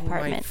Exchange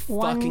Department. Oh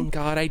my fucking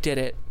God, I did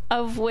it.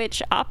 Of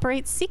which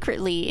operates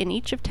secretly in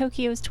each of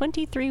Tokyo's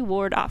 23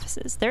 ward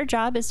offices. Their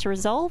job is to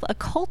resolve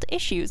occult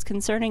issues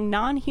concerning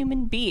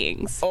non-human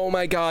beings. Oh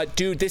my God,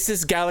 dude, this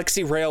is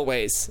Galaxy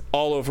Railways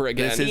all over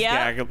again. This is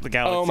the Galaxy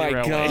Oh my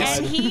Railways. God.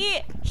 And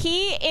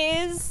he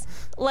is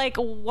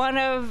one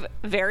of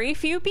very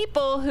few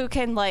people who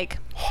can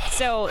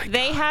so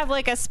they have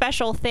a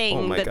special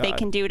thing that they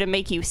can do to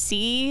make you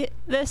see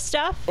this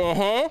stuff.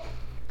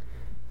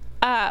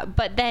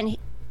 But then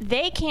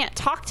they can't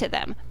talk to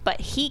them, but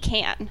he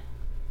can.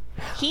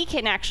 He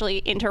can actually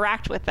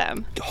interact with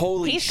them.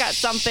 He's got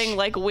something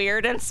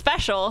weird and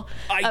special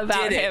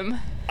about him.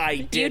 I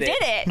did it. You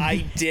did it.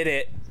 I did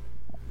it.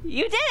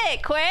 You did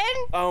it, Quinn.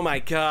 Oh my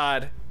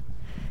God.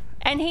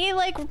 And he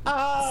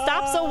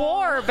stops a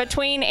war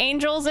between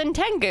angels and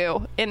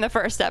Tengu in the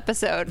first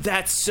episode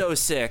That's so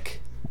sick.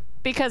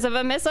 because of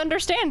a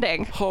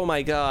misunderstanding. Oh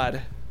my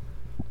God.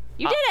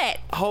 You did it.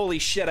 Holy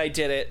shit, I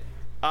did it.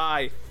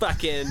 I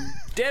fucking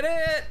did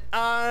it.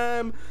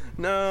 I'm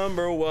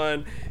number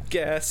one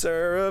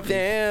guesser of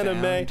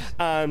anime.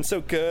 I'm so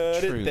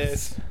good at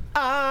this.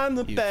 I'm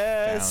the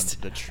best.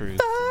 Found the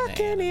truth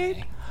Fucking in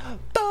it.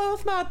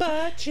 Both my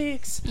butt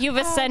cheeks. You've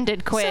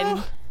ascended, Quinn.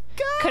 So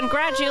good.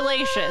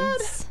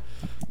 Congratulations.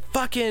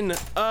 Fucking,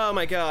 oh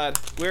my God.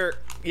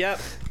 Yep.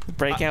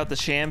 Break out the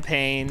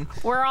champagne.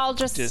 We're all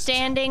just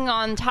standing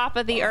on top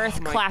of the earth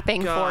my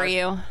clapping God. for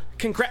you.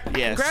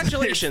 Yes.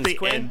 Congratulations, It's the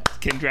Quinn. end.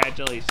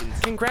 Congratulations.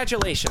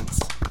 Congratulations.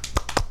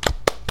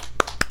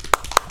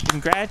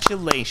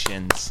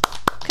 Congratulations.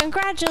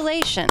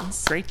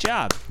 Great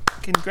job.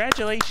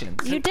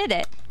 Congratulations. You did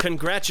it.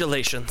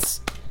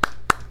 Congratulations.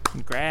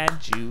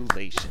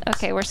 Congratulations.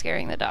 Okay, we're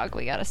scaring the dog.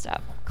 We gotta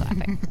stop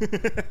clapping.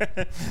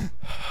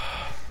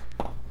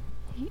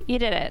 You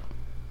did it.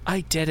 I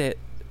did it.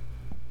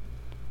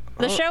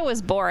 The show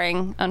was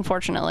boring,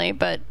 unfortunately,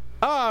 but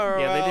Oh,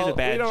 Yeah, they did a well,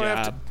 bad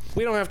job.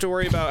 We don't have to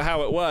worry about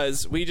how it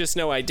was. We just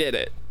know I did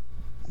it.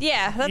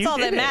 yeah, that's You all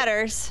that did it.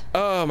 matters.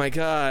 Oh my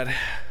God.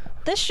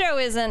 This show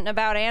isn't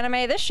about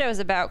anime. This show's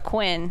about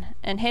Quinn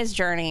and his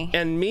journey.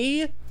 And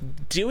me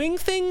doing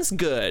things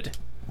good.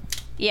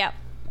 Yep.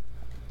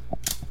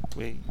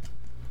 We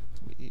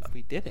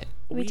did it.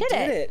 We did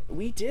it.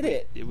 We did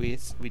it.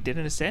 We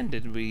didn't ascend,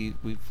 and we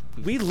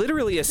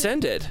literally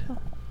ascended.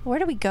 Where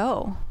do we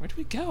go? Where do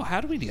we go?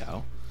 How do we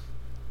go?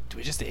 Do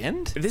we just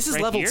end? This is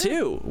right level here?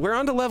 2. We're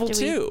on to level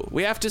 2.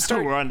 We have to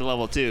start. Oh, we're on to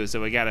level 2,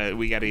 so we gotta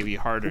give you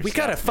harder. We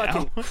gotta stuff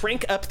fucking now.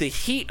 crank up the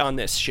heat on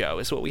this show.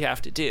 Is what we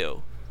have to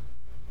do.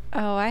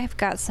 Oh, I've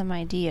got some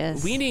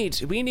ideas. We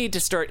need to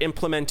start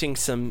implementing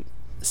some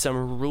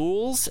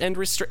rules and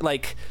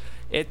like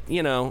it.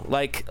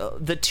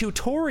 The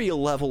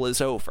tutorial level is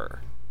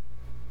over.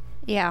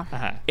 Yeah.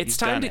 Uh-huh. It's You've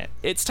time done to it.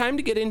 it's time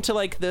to get into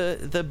like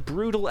the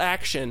brutal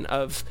action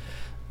of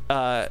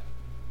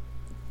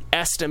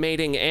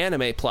estimating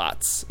anime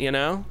plots,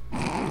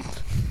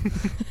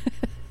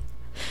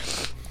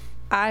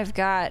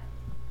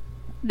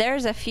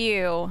 There's a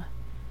few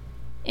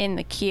in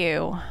the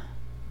queue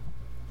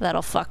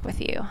that'll fuck with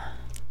you.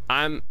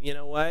 You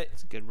know what?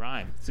 It's a good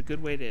rhyme. It's a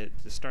good way to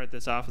start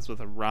this off is with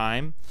a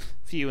rhyme.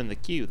 Few in the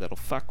queue that'll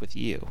fuck with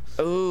you.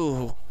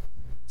 Ooh,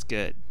 It's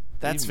good.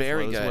 that's It even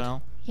very flows good.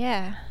 Well.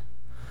 Yeah.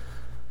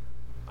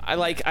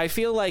 I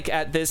feel like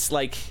at this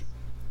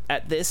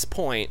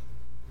point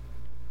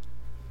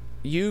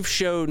you've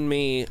shown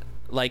me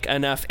like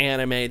enough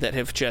anime that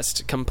have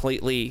just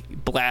completely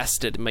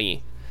blasted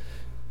me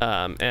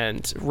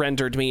and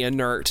rendered me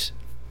inert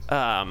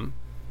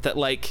that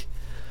like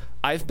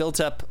I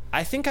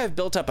think I've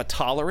built up a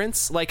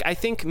tolerance. Like I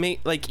think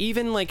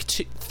even like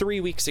 3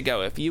 weeks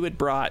ago, if you had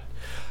brought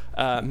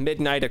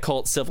Midnight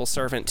Occult Civil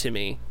Servant to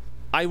me,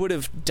 I would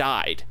have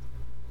died.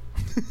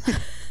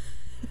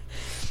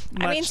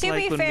 Much to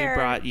like be when fair, we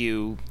brought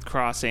you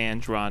Cross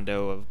Ange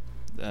Rondo of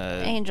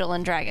Angel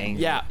and Dragon.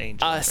 Angel. Yeah, Angel a and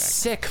Dragon.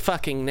 sick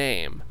fucking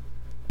name,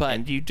 but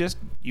And you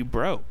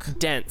broke.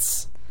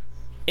 dense,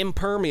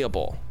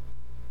 impermeable.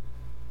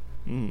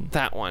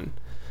 That one.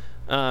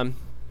 But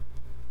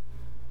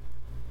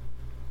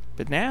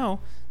now,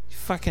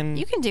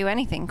 You can do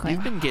anything, Quinn.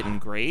 you've been getting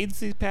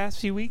grades these past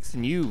few weeks,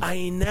 and you've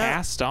I know.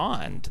 passed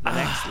on to the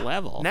next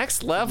level.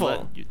 Next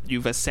level.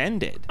 You've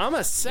ascended. I'm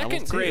a second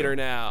Level 2. grader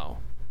now.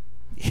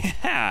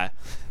 Yeah.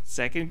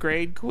 Second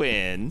grade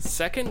Quinn.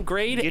 Second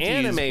grade We get to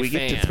anime we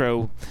fan. get to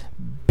throw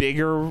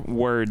bigger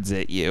words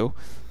at you.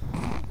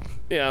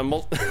 Yeah, a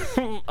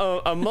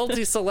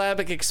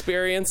multisyllabic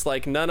experience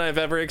like none I've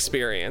ever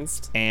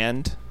experienced.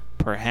 And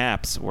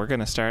perhaps we're going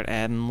to start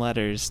adding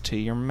letters to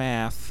your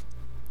math.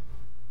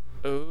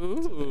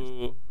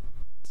 Ooh.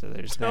 So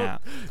there's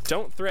that.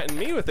 Don't threaten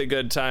me with a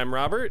good time,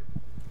 Robert.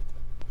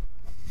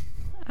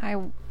 I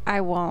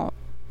won't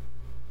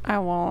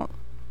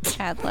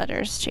add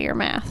letters to your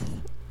math.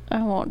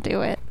 I won't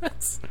do it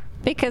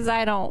because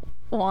I don't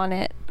want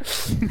it.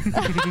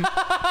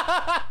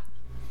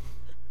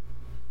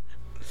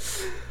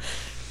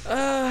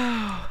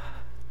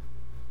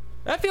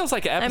 That feels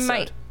like an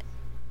episode.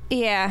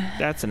 Yeah.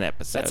 That's an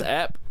episode. That's an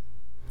ep.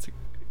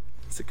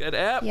 It's a good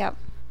ep. Yep.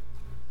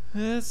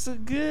 That's a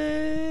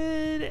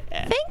good.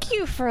 Thank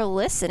you for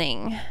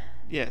listening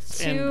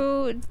Yes. And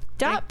to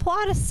Dot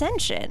Plot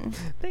Ascension.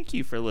 thank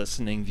you for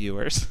listening,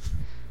 viewers.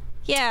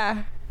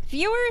 Yeah.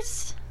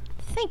 Viewers,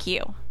 thank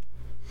you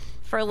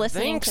for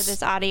listening to Thanks.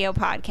 this audio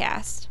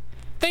podcast.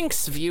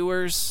 Thanks,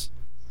 viewers.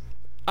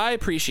 I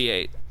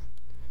appreciate.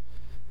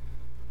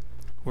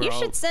 You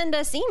should send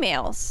us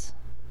emails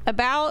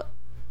about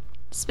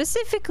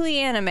specifically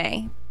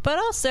anime, but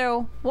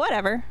also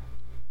whatever.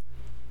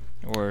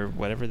 Or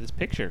whatever this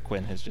picture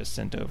Quinn has just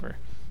sent over,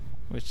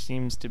 which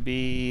seems to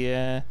be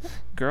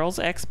Girls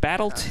X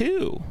Battle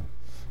 2.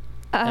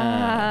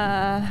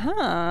 That's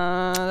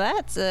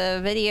a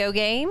video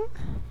game.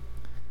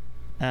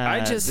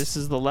 This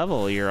is the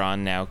level you're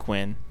on now,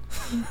 Quinn.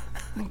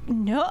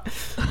 No.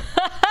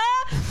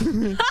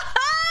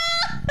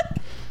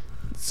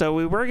 So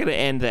we were going to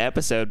end the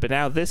episode, but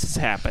now this has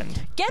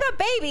happened. Get a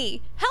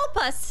baby. Help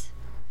us.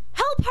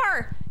 Help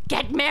her.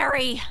 Get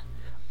Mary.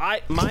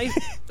 My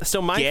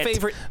Get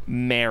favorite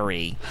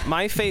Mary.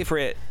 My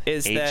favorite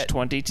is Age that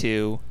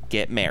 22,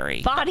 get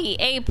Mary. Body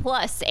A+,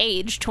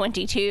 age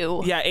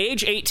 22. yeah,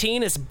 age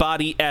 18 is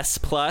body S+,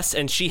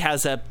 and she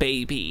has a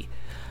baby.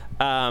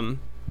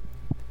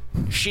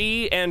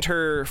 She and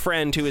her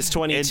friend who is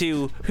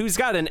 22, who's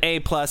got an A+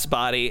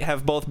 body,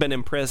 have both been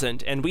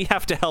imprisoned, and we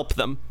have to help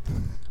them.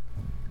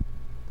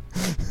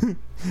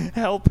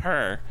 Help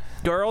her.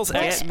 Girls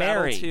X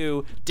Battle Mary.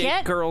 2, date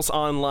Get- girls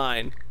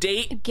online.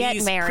 Date Get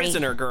these Mary.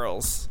 prisoner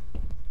girls.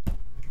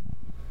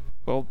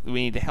 Well, we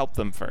need to help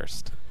them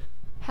first.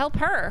 Help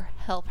her.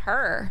 Help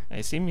her. I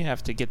assume you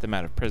have to get them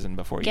out of prison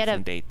before you Get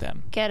can a- date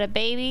them. Get a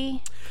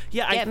baby.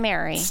 Yeah, Get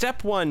Mary.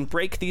 Step 1,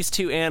 break these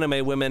 2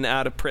 anime women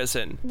out of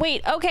prison.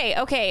 Wait, okay.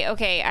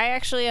 I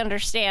actually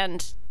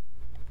understand.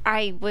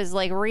 I was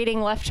like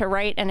reading left to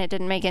right and it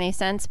didn't make any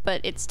sense,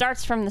 but it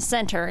starts from the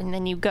center and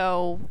then you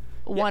go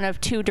one of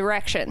 2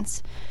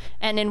 directions.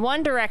 And in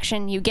one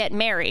direction you get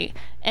Mary,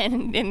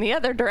 and in the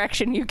other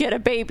direction you get a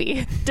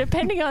baby,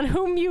 depending on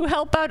whom you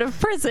help out of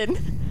prison.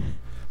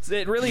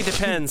 It really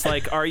depends.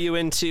 Like, are you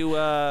into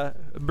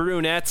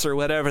brunettes or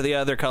whatever the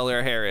other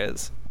color hair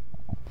is?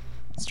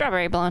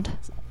 Strawberry blonde.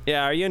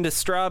 Yeah, are you into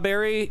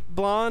strawberry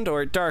blonde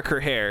or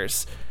darker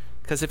hairs?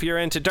 Because if you're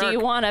into dark... Do you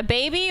want a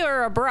baby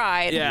or a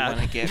bride? Yeah. You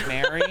want to get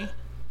married?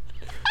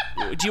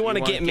 Do you want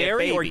to get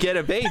married or baby? get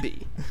a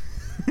baby?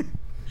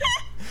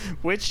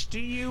 Which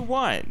do you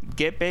want?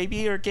 Get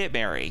baby or get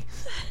married?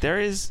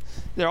 There's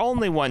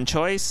only one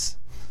choice.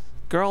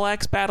 Girl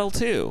X Battle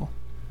 2.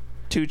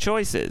 2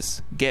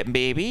 choices. Get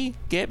baby,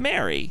 get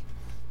married.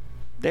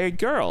 They're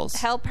girls.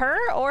 Help her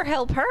or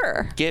help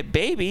her? Get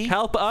baby.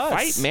 Help us.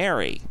 Fight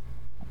Mary.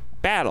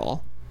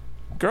 Battle.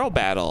 Girl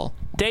battle.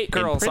 Date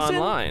girls prison?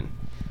 online.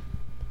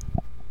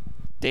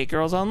 Date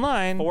girls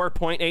online.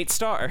 4.8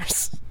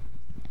 stars.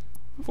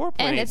 4.8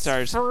 And it's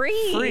stars.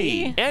 free.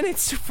 Free. And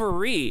it's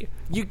free.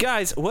 You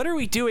guys, what are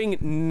we doing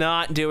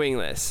not doing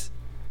this?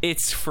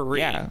 It's free.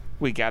 Yeah,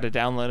 we got to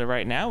download it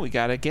right now. We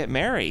got to get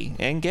Mary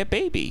and get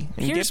baby.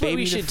 And Here's get what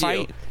baby we should to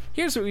fight do.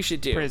 Here's what we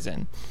should do.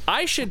 prison.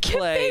 I should Get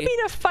play... baby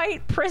to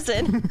fight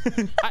prison.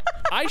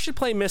 I should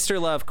play Mr.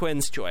 Love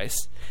Quinn's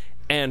Choice.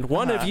 And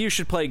one of you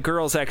should play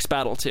Girls X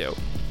Battle 2.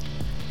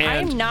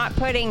 And I'm not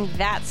putting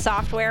that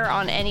software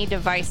on any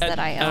device that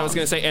I own. And I was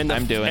going to say, and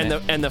I'm doing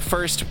it. And the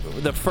first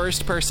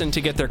person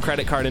to get their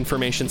credit card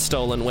information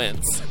stolen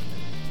wins.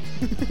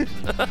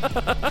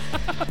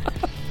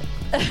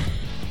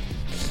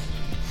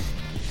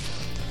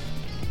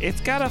 It's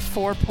got a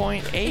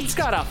 4.8. It's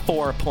got a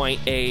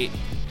 4.8.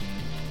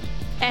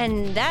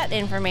 And that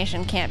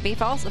information can't be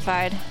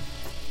falsified.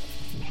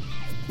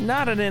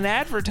 Not in an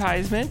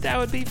advertisement. That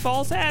would be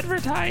false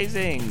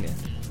advertising.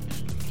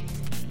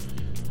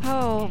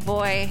 Oh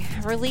boy,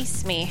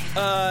 release me.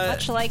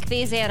 Much like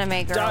these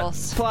anime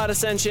girls. Plot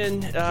Ascension,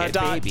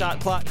 baby.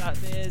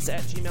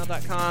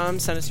 plot.viz@gmail.com.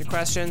 Send us your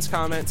questions,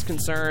 comments,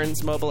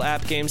 concerns, mobile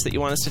app games that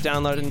you want us to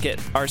download and get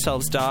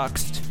ourselves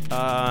doxxed.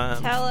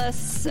 Tell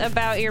us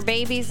about your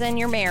babies and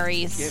your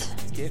Marys.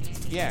 Get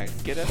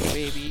us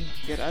baby.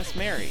 Get us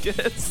married.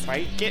 Yes.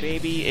 Fight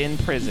baby in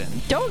prison.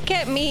 Don't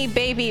get me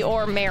baby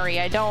or Mary.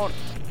 I don't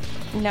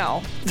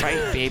know.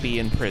 Fight baby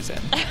in prison.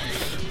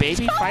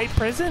 Baby fight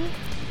prison?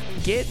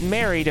 Get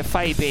married to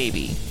fight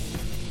baby.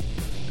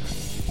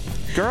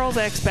 Girls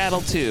X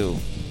Battle 2.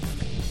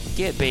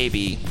 Get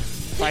baby.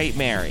 Fight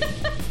Mary.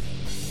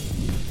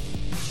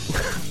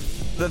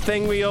 The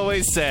thing we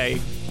always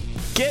say.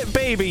 Get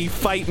baby,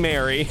 fight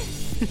Mary.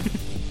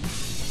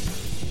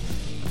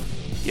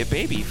 Get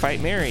baby.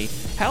 Fight Mary.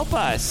 Help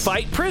us.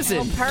 Fight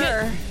prison. Help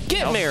her.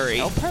 Get Mary.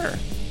 Help her.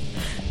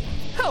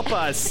 Help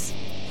us.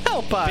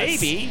 Help us.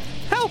 Baby.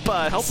 Help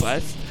us. Help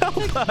us.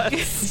 Help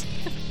us.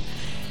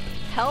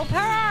 Help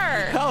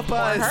her. Help or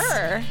us.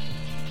 her.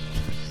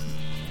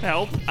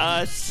 Help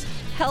us.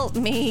 Help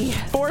me.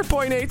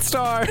 4.8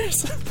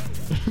 stars.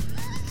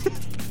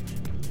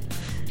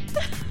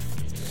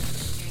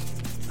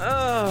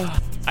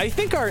 I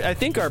think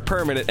our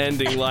permanent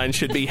ending line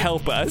should be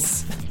help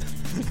us.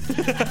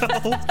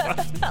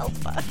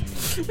 Help us.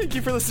 Thank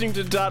you for listening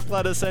to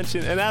Plot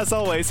Ascension, and as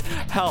always,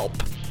 help.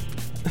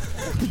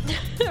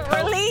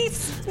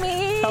 Release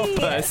me. Help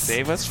us.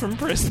 Save us from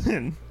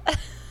prison.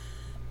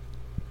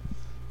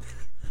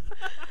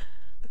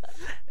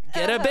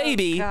 Get a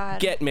baby.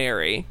 God. Get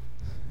Mary.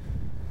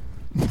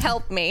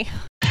 Help me.